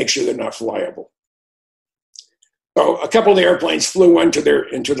 but make sure they're not flyable. So a couple of the airplanes flew into their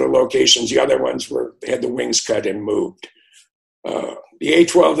locations. The other ones had the wings cut and moved. The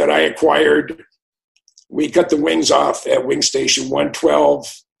A-12 that I acquired, we cut the wings off at Wing Station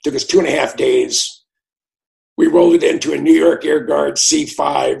 112. Took us 2.5 days. We rolled it into a New York Air Guard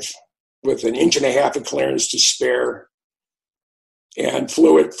C-5 with 1.5 inches of clearance to spare, and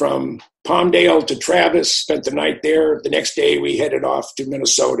flew it from Palmdale to Travis, spent the night there. The next day we headed off to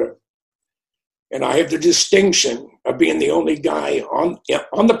Minnesota. And I have the distinction of being the only guy on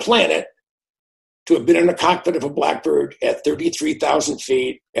the planet to have been in the cockpit of a Blackbird at 33,000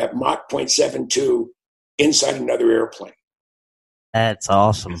 feet at Mach 0.72 inside another airplane. That's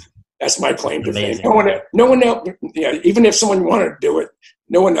awesome. That's my claim to fame. No one else, even if someone wanted to do it,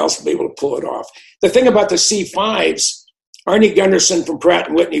 no one else will be able to pull it off. The thing about the C-5s, Arnie Gunderson from Pratt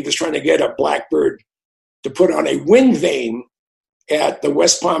 & Whitney was trying to get a Blackbird to put on a wind vane at the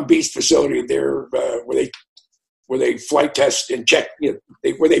West Palm Beach facility there, where they flight test and check,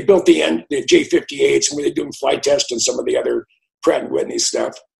 where they built the J-58s, and where they're doing flight tests and some of the other Pratt & Whitney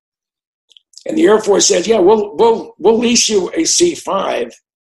stuff. And the Air Force said, yeah, we'll lease you a C-5,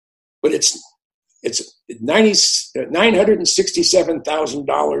 but it's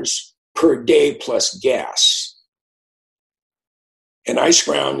 $967,000 per day plus gas. And I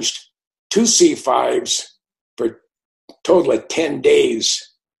scrounged 2 C-5s for a total of 10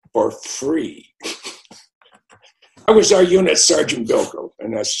 days for free. I was our unit Sergeant Bilko,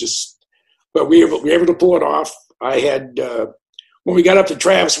 and that's just, but we were able to pull it off. I had, when we got up to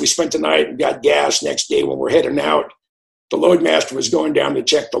Travis, we spent the night and got gas. Next day when we're heading out, the loadmaster was going down to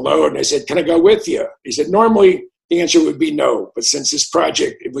check the load, and I said, can I go with you? He said, normally the answer would be no, but since this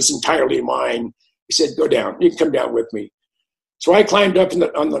project, it was entirely mine, he said, go down. You can come down with me. So I climbed up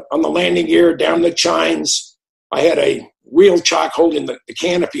on the landing gear, down the chines. I had a wheel chock holding the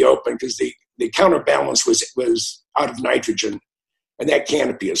canopy open because the counterbalance was out of nitrogen, and that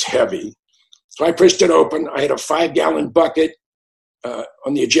canopy is heavy. So I pushed it open. I had a 5-gallon bucket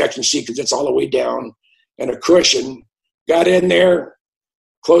on the ejection seat because it's all the way down, and a cushion. Got in there,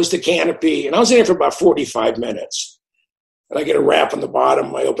 closed the canopy, and I was in there for about 45 minutes. And I get a wrap on the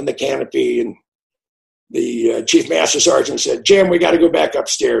bottom. I open the canopy, and the Chief Master Sergeant said, Jim, we got to go back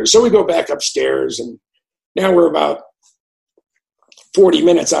upstairs. So we go back upstairs, and now we're about 40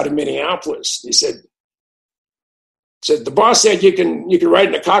 minutes out of Minneapolis. He said, the boss said you can ride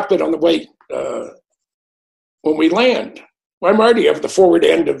in the cockpit on the way when we land. Well, I'm already over the forward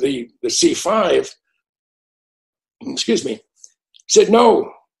end of the C-5. Excuse me. He said,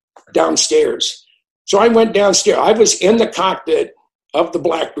 no, downstairs. So I went downstairs. I was in the cockpit of the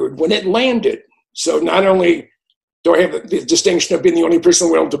Blackbird when it landed. So not only do I have the distinction of being the only person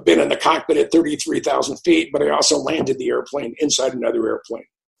in the world to have been in the cockpit at 33,000 feet, but I also landed the airplane inside another airplane.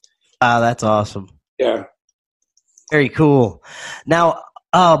 Wow, that's awesome. Yeah. Very cool. Now,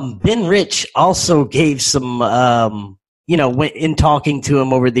 Ben Rich also gave some, in talking to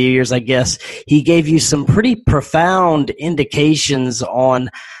him over the years, I guess, he gave you some pretty profound indications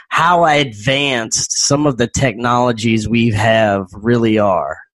on how advanced some of the technologies we have really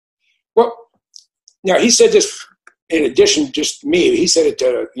are. Well, now he said this in addition to just me. He said it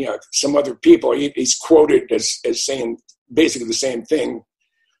to some other people. He's quoted as saying basically the same thing.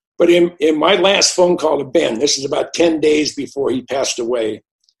 But in my last phone call to Ben, this is about 10 days before he passed away,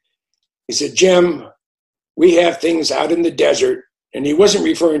 he said, Jim, we have things out in the desert, and he wasn't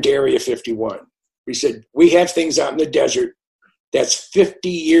referring to Area 51. He said, we have things out in the desert that's 50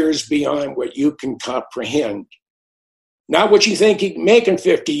 years beyond what you can comprehend. Not what you think you can make in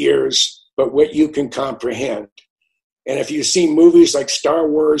 50 years, but what you can comprehend. And if you've seen movies like Star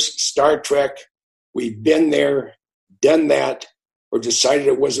Wars, Star Trek, we've been there, done that, or decided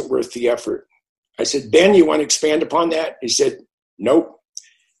it wasn't worth the effort. I said, Ben, you want to expand upon that? He said, nope.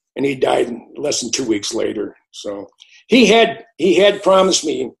 And he died less than 2 weeks later. So he had promised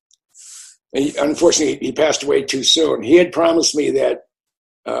me, unfortunately he passed away too soon. He had promised me that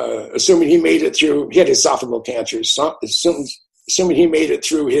assuming he made it through, he had esophageal cancer, so assuming he made it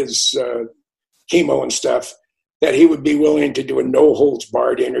through his chemo and stuff, that he would be willing to do a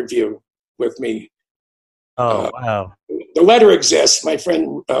no-holds-barred interview with me. Oh, wow. The letter exists. My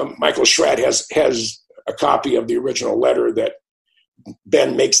friend Michael Schratt has a copy of the original letter that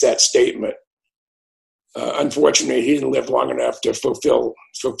Ben makes that statement. Unfortunately, he didn't live long enough to fulfill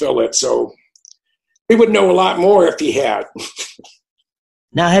it, so we would know a lot more if he had.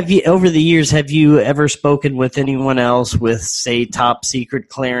 Now, over the years, have you ever spoken with anyone else with, say, top secret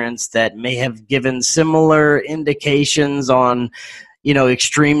clearance that may have given similar indications on,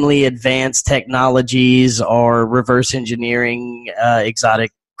 extremely advanced technologies or reverse engineering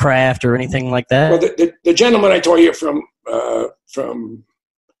exotic craft or anything like that? Well, the gentleman I told you from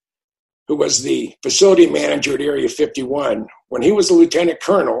who was the facility manager at Area 51, when he was a lieutenant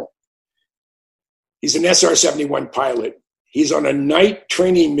colonel, he's an SR-71 pilot. He's on a night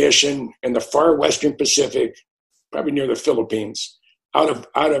training mission in the far western Pacific, probably near the Philippines, out of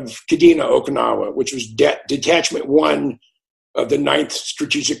Kadena, Okinawa, which was Detachment 1 of the 9th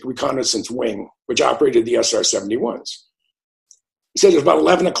Strategic Reconnaissance Wing, which operated the SR-71s. He said it was about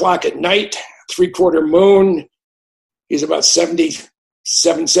 11 o'clock at night, 3/4 moon. He's about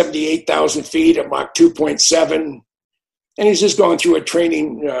 78,000 feet at Mach 2.7. And he's just going through a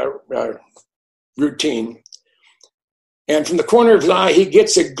training routine. And from the corner of his eye, he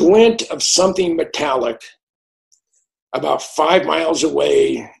gets a glint of something metallic about 5 miles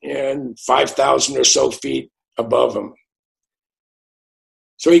away and 5,000 or so feet above him.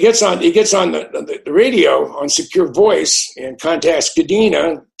 So he gets on the radio on secure voice and contacts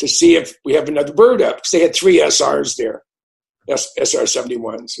Kadena to see if we have another bird up, because they had 3 SRs there,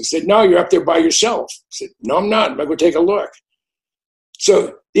 SR-71s. He said, "No, you're up there by yourself." I said, "No, I'm not. I'm going to go take a look."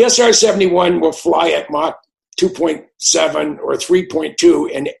 So the SR-71 will fly at Mach 2.7 or 3.2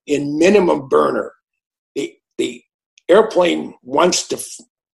 and in minimum burner. The airplane wants to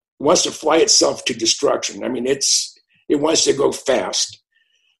fly itself to destruction. I mean, it wants to go fast.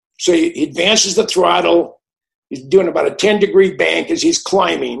 So he advances the throttle. He's doing about a 10-degree bank as he's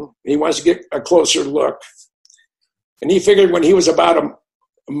climbing. He wants to get a closer look. And he figured when he was about a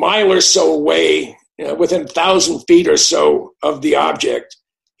mile or so away, within 1,000 feet or so of the object,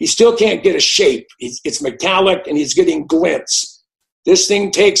 he still can't get a shape. It's metallic and he's getting glints. This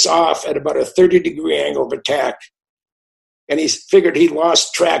thing takes off at about a 30-degree angle of attack. And he figured he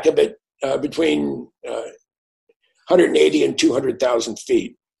lost track of it between 180 and 200,000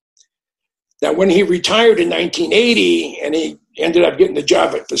 feet. Now, when he retired in 1980 and he ended up getting the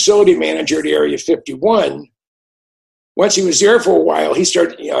job at facility manager at Area 51, once he was there for a while, he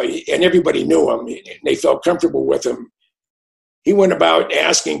started, and everybody knew him, and they felt comfortable with him. He went about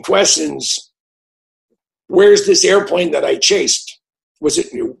asking questions. Where's this airplane that I chased? Was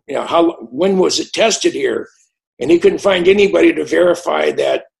it, when was it tested here? And he couldn't find anybody to verify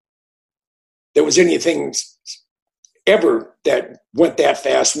that there was anything ever that went that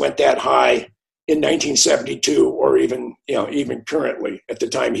fast, went that high in 1972, or even currently at the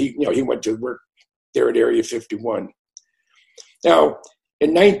time he went to work there at Area 51. Now,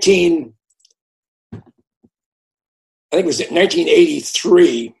 in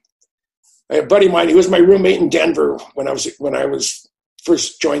 1983, a buddy of mine, he was my roommate in Denver when I was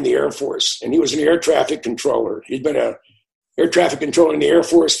first joined the Air Force, and he was an air traffic controller. He'd been an air traffic controller in the Air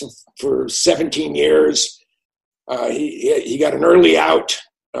Force for 17 years. He got an early out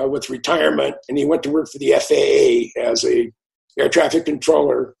with retirement, and he went to work for the FAA as a air traffic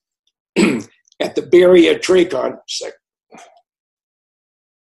controller at the Berea Tracon.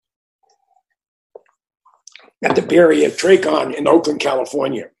 At the Berea Tracon in Oakland,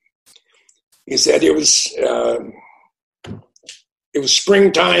 California. He said it was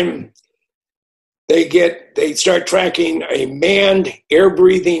springtime. They start tracking a manned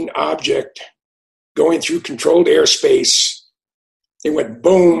air-breathing object going through controlled airspace. It went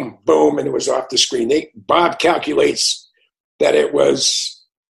boom, boom, and it was off the screen. Bob calculates that it was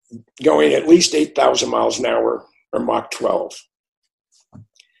going at least 8,000 miles an hour, or Mach 12.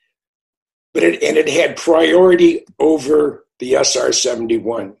 But it had priority over the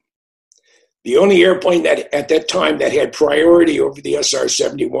SR-71. The only airplane that at that time that had priority over the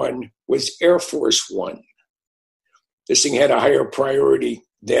SR-71 was Air Force One. This thing had a higher priority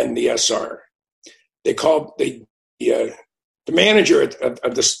than the SR. They called the manager of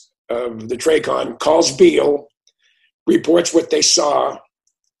the Tracon calls Beale, reports what they saw.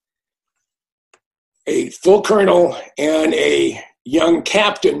 A full colonel and a young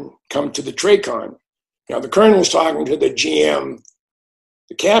captain come to the Tracon. Now, the colonel's talking to the GM.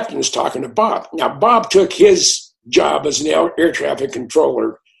 The captain is talking to Bob. Now, Bob took his job as an air traffic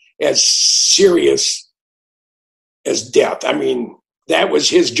controller as serious as death. I mean, that was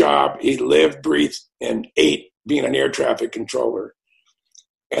his job. He lived, breathed, and ate being an air traffic controller.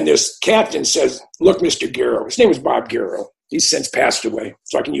 And this captain says, look, Mr. Garrow, his name was Bob Garrow. He's since passed away,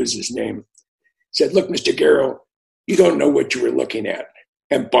 so I can use his name. He said, look, Mr. Garrow, you don't know what you were looking at.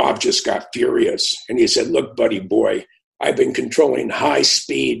 And Bob just got furious. And he said, look, buddy boy, I've been controlling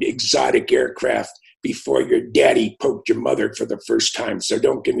high-speed exotic aircraft before your daddy poked your mother for the first time. So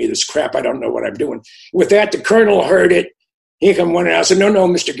don't give me this crap. I don't know what I'm doing. With that, the colonel heard it. He come running out. I said, no,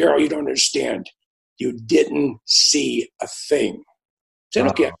 Mr. Garrow, you don't understand. You didn't see a thing. I said,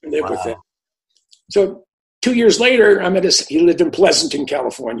 okay, I can live with it. So 2 years later, he lived in Pleasanton,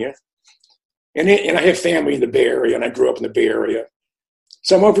 California. And I have family in the Bay Area, and I grew up in the Bay Area.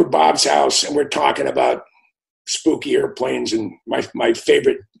 So I'm over at Bob's house, and we're talking about spooky airplanes and my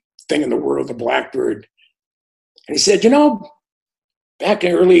favorite thing in the world, the Blackbird. And he said, back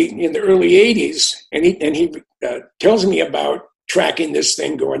in the early 80s, and he tells me about tracking this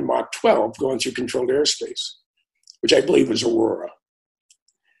thing going Mach 12, going through controlled airspace, which I believe was Aurora.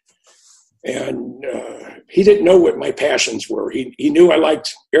 And he didn't know what my passions were. He knew I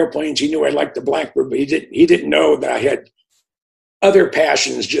liked airplanes. He knew I liked the Blackbird, but he didn't know that I had other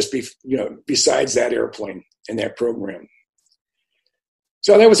passions besides that airplane and that program.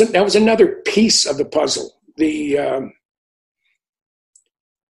 So that was another piece of the puzzle.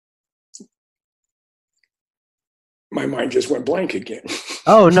 My mind just went blank again.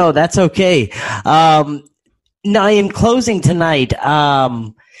 Oh no, that's okay. Now, in closing tonight,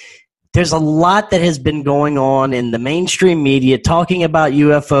 there's a lot that has been going on in the mainstream media talking about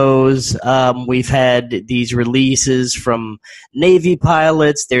UFOs. We've had these releases from Navy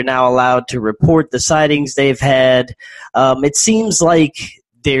pilots. They're now allowed to report the sightings they've had. It seems like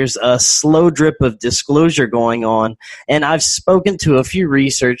there's a slow drip of disclosure going on. And I've spoken to a few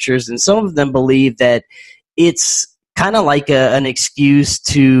researchers, and some of them believe that it's kind of like an excuse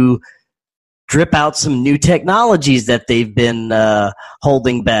to drip out some new technologies that they've been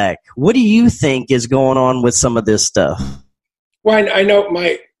holding back. What do you think is going on with some of this stuff? Well, I know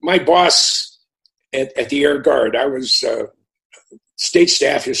my boss at the Air Guard, I was state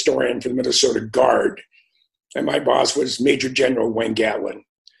staff historian for the Minnesota Guard, and my boss was Major General Wayne Gatlin.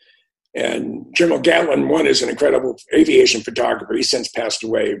 And General Gatlin, one, is an incredible aviation photographer. He's since passed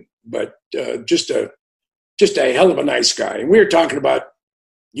away, but just a hell of a nice guy. And we were talking about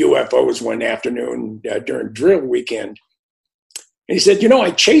UFOs one afternoon during drill weekend. And he said,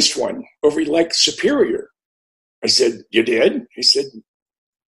 I chased one over Lake Superior. I said, you did? He said,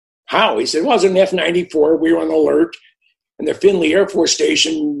 how? He said, well, it was an F-94. We were on alert. And the Finley Air Force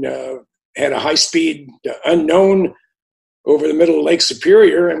Station had a high-speed unknown over the middle of Lake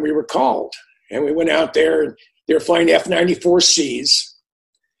Superior, and we were called. And we went out there, and they were flying F-94Cs.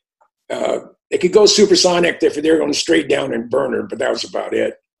 They could go supersonic if they were going straight down and burner, but that was about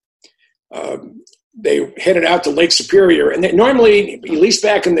it. They headed out to Lake Superior, and normally, at least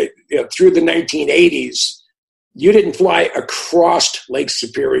back in through the 1980s, you didn't fly across Lake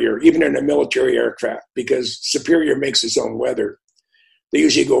Superior, even in a military aircraft, because Superior makes its own weather. They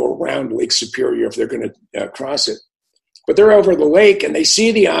usually go around Lake Superior if they're going to cross it. But they're over the lake, and they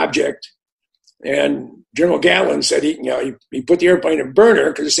see the object, and General Gatlin said he put the airplane in burner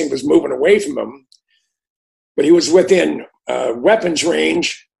because this thing was moving away from him. But he was within weapons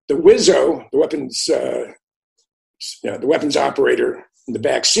range. The Wizzo, the weapons operator in the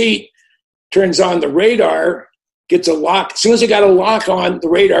back seat, turns on the radar, gets a lock. As soon as he got a lock on, the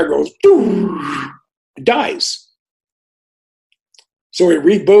radar goes, dies. So he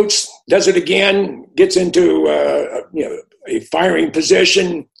reboots, does it again, gets into a firing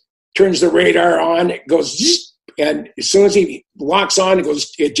position, turns the radar on, it goes, and as soon as he locks on,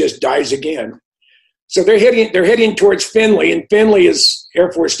 it just dies again. So they're heading towards Finley, and Finley is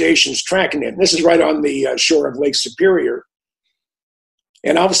Air Force Station's tracking it. And this is right on the shore of Lake Superior.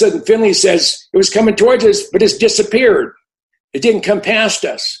 And all of a sudden, Finley says it was coming towards us, but it's disappeared. It didn't come past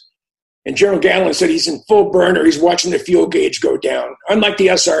us. And General Gatlin said he's in full burner. He's watching the fuel gauge go down. Unlike the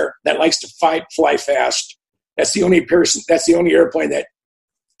SR that likes to fly fast, that's the only airplane that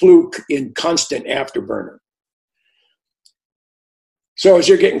flew in constant afterburner. So as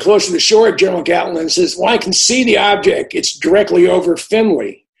you're getting closer to the shore, General Gatlin says, well, I can see the object. It's directly over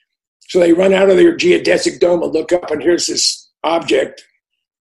Finley. So they run out of their geodesic dome and look up, and here's this object.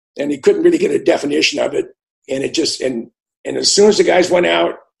 And he couldn't really get a definition of it. And and as soon as the guys went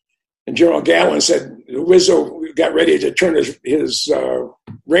out, and General Gatlin said, the Wizzo got ready to turn his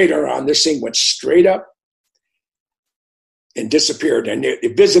radar on, this thing went straight up and disappeared. And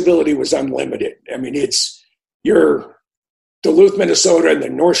the visibility was unlimited. I mean, it's you're Duluth, Minnesota, and the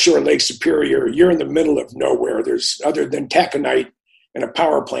North Shore of Lake Superior. You're in the middle of nowhere. There's, other than taconite and a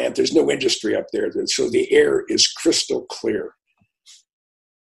power plant, there's no industry up there. So the air is crystal clear.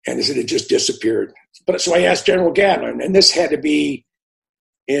 And it had just disappeared. But so I asked General Gatlin, and this had to be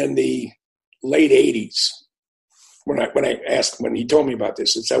in the late 80s when he told me about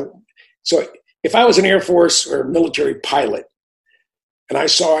this. And so if I was an Air Force or military pilot and I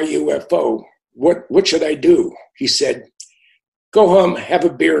saw a UFO, what should I do? He said, go home, have a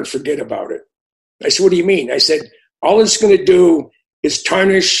beer, and forget about it. I said, what do you mean? I said, all it's going to do is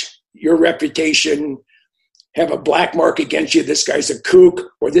tarnish your reputation, have a black mark against you. This guy's a kook,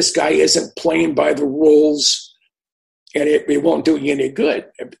 or this guy isn't playing by the rules, and it won't do you any good.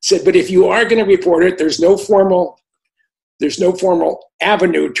 I said, but if you are going to report it, there's no formal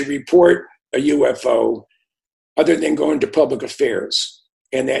avenue to report a UFO other than going to public affairs.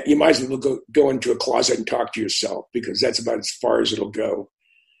 And that you might as well go into a closet and talk to yourself, because that's about as far as it'll go.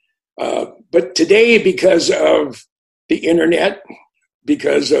 But today, because of the internet,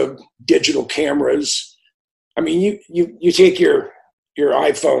 because of digital cameras, I mean, you take your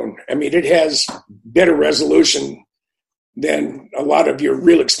iPhone. I mean, it has better resolution than a lot of your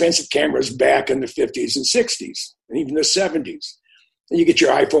real expensive cameras back in the 50s and 60s, and even the 70s. And you get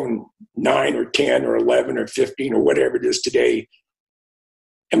your iPhone 9 or 10 or 11 or 15 or whatever it is today.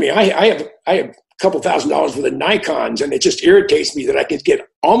 I mean, I have a couple $1,000s worth of Nikons, and it just irritates me that I can get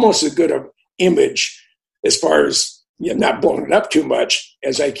almost as good an image as far as, you know, not blowing it up too much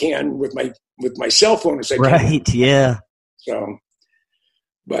as I can with my cell phone as I can. Right, yeah. So,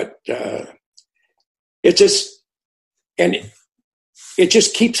 but it just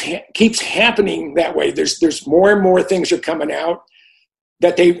keeps happening that way. There's more and more things are coming out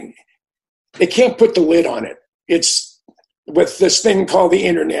that they can't put the lid on it. It's with this thing called the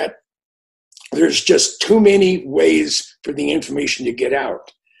internet, there's just too many ways for the information to get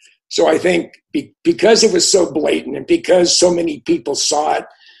out. So I think because it was so blatant and because so many people saw it,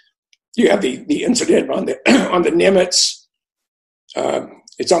 you have the incident on the on the Nimitz.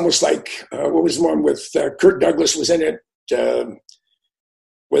 It's almost like what was the one with Kirk Douglas was in it,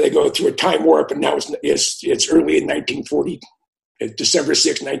 where they go through a time warp, and now it's early in 1940, December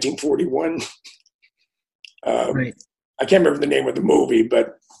 6, 1941. Right. I can't remember the name of the movie,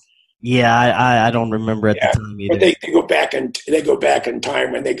 but yeah, I don't remember at the time either. But they go back in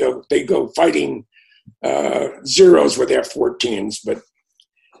time, and they go fighting Zeros with F-14s. But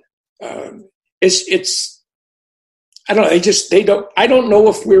it's I don't know. I don't know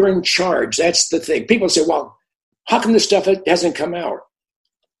if we're in charge. That's the thing. People say, well, how come this stuff hasn't come out?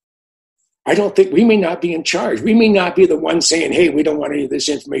 I don't think we may not be in charge. We may not be the ones saying, hey, we don't want any of this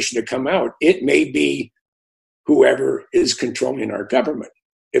information to come out. It may be whoever is controlling our government,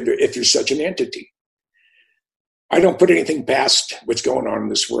 if there's such an entity. I don't put anything past what's going on in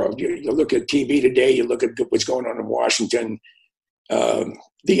this world. You look at TV today, you look at what's going on in Washington. The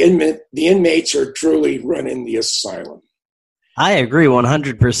inmates are truly running the asylum. I agree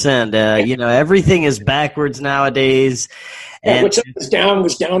 100%. You know, everything is backwards nowadays. And what's up is down,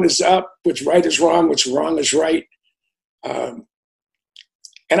 what's down is up, what's right is wrong, what's wrong is right.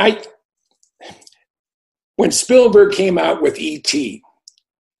 When Spielberg came out with E.T.,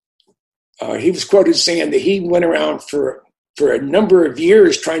 he was quoted saying that he went around for a number of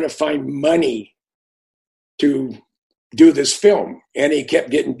years trying to find money to do this film, and he kept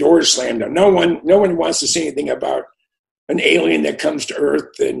getting doors slammed on. No one wants to see anything about an alien that comes to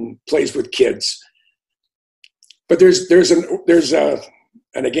Earth and plays with kids. But there's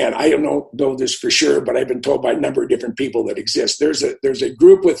and again, I don't know this for sure, but I've been told by a number of different people that exists. There's a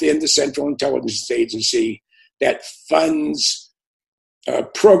group within the Central Intelligence Agency that funds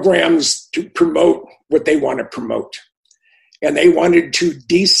programs to promote what they want to promote. And they wanted to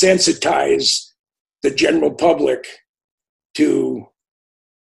desensitize the general public to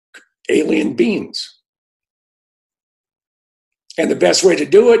alien beings. And the best way to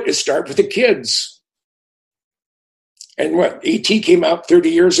do it is start with the kids. And E.T. came out 30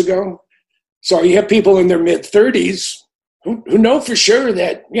 years ago. So you have people in their mid-30s who know for sure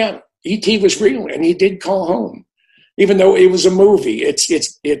that, E.T. was real and he did call home. Even though it was a movie, it's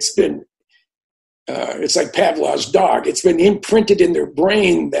been it's like Pavlov's dog. It's been imprinted in their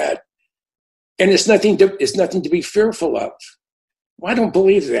brain that, and it's nothing to be fearful of. Well, I don't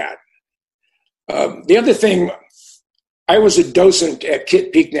believe that. The other thing, I was a docent at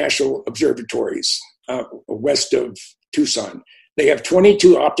Kitt Peak National Observatories, west of Tucson. They have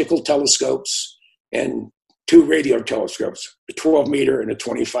 22 optical telescopes and 2 radio telescopes, a 12-meter and a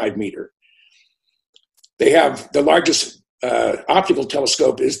 25-meter. They have the largest optical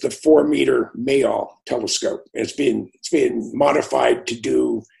telescope is the 4-meter Mayall telescope. It's being modified to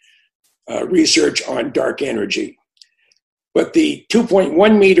do research on dark energy. But the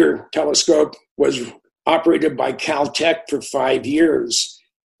 2.1 meter telescope was operated by Caltech for 5 years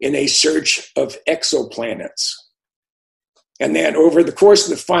in a search of exoplanets. And then over the course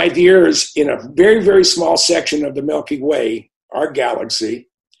of the 5 years, in a very, very small section of the Milky Way, our galaxy,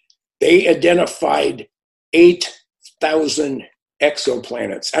 they identified 8,000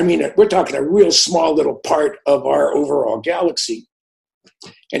 exoplanets. I mean, we're talking a real small little part of our overall galaxy.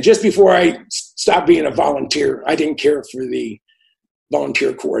 And just before I stopped being a volunteer, I didn't care for the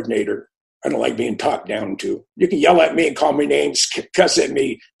volunteer coordinator. I don't like being talked down to. You can yell at me and call me names, cuss at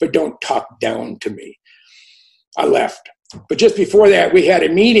me, but don't talk down to me. I left. But just before that, we had a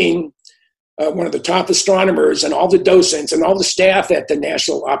meeting, one of the top astronomers and all the docents and all the staff at the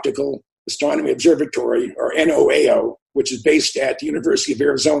National Optical Astronomy Observatory, or NOAO, which is based at the University of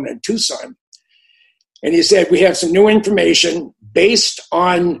Arizona in Tucson. And he said, we have some new information based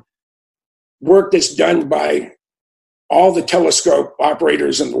on work that's done by all the telescope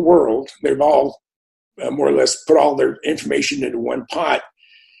operators in the world. They've all more or less put all their information into one pot.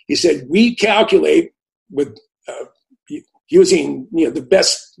 He said, we calculate with using the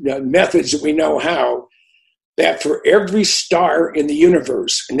best methods that we know how, that for every star in the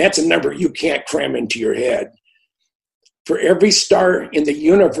universe, and that's a number you can't cram into your head, for every star in the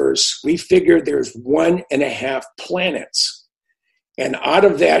universe, we figure there's 1.5 planets. And out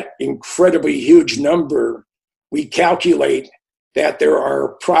of that incredibly huge number, we calculate that there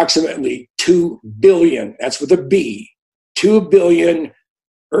are approximately 2 billion, that's with a B, 2 billion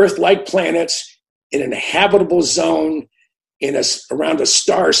Earth-like planets in an habitable zone around a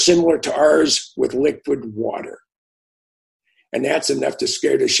star similar to ours with liquid water. And that's enough to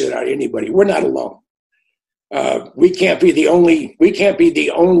scare the shit out of anybody. We're not alone. We can't be the only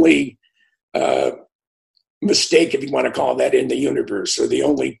mistake, if you want to call that, in the universe, or the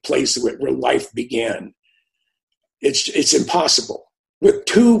only place where life began. It's impossible. With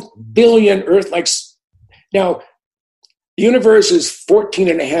 2 billion Earth-like... Now, the universe is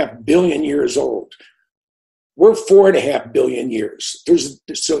 14.5 billion years old. We're 4.5 billion years.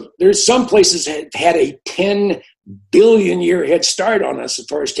 There's some places that had a 10 billion year head start on us as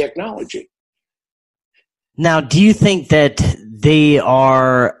far as technology. Now, do you think that they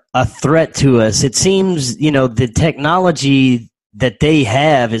are a threat to us? It seems, the technology that they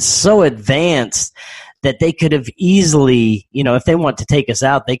have is so advanced that they could have easily, if they want to take us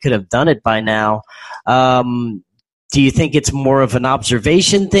out, they could have done it by now. Do you think it's more of an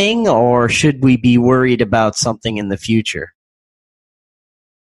observation thing, or should we be worried about something in the future?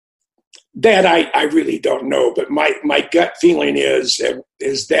 That I really don't know, but my gut feeling is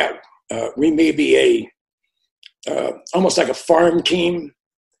that we may be almost like a farm team.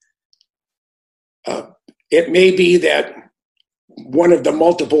 It may be that one of the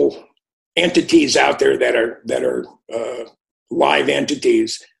multiple entities out there that are live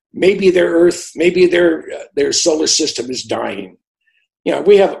entities, maybe their Earth, maybe their solar system is dying.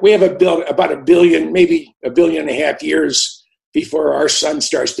 We have about 1 billion, maybe 1.5 billion years before our sun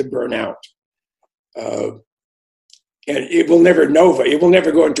starts to burn out. And it will never nova. It will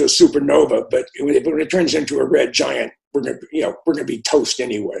never go into a supernova. But when it turns into a red giant, we're going to be toast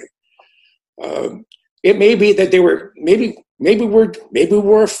anyway. It may be that they were maybe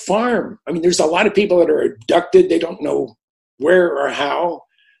we're a farm. I mean, there's a lot of people that are abducted. They don't know where or how.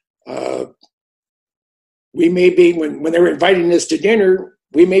 We may be when they're inviting us to dinner.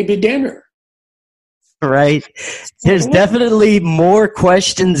 We may be dinner. Right. There's definitely more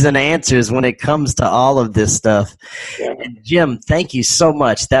questions than answers when it comes to all of this stuff. Yeah. And Jim, thank you so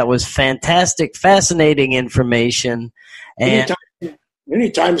much. That was fantastic, fascinating information. And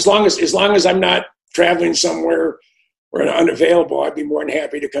anytime, as long as I'm not traveling somewhere or unavailable, I'd be more than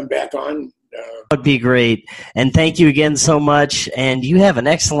happy to come back on. That would be great. And thank you again so much. And you have an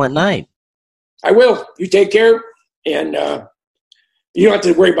excellent night. I will. You take care. And you don't have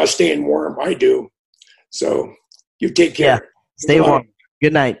to worry about staying warm. I do. So you take care. Yeah. Stay warm.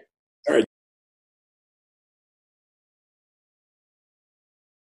 Good night.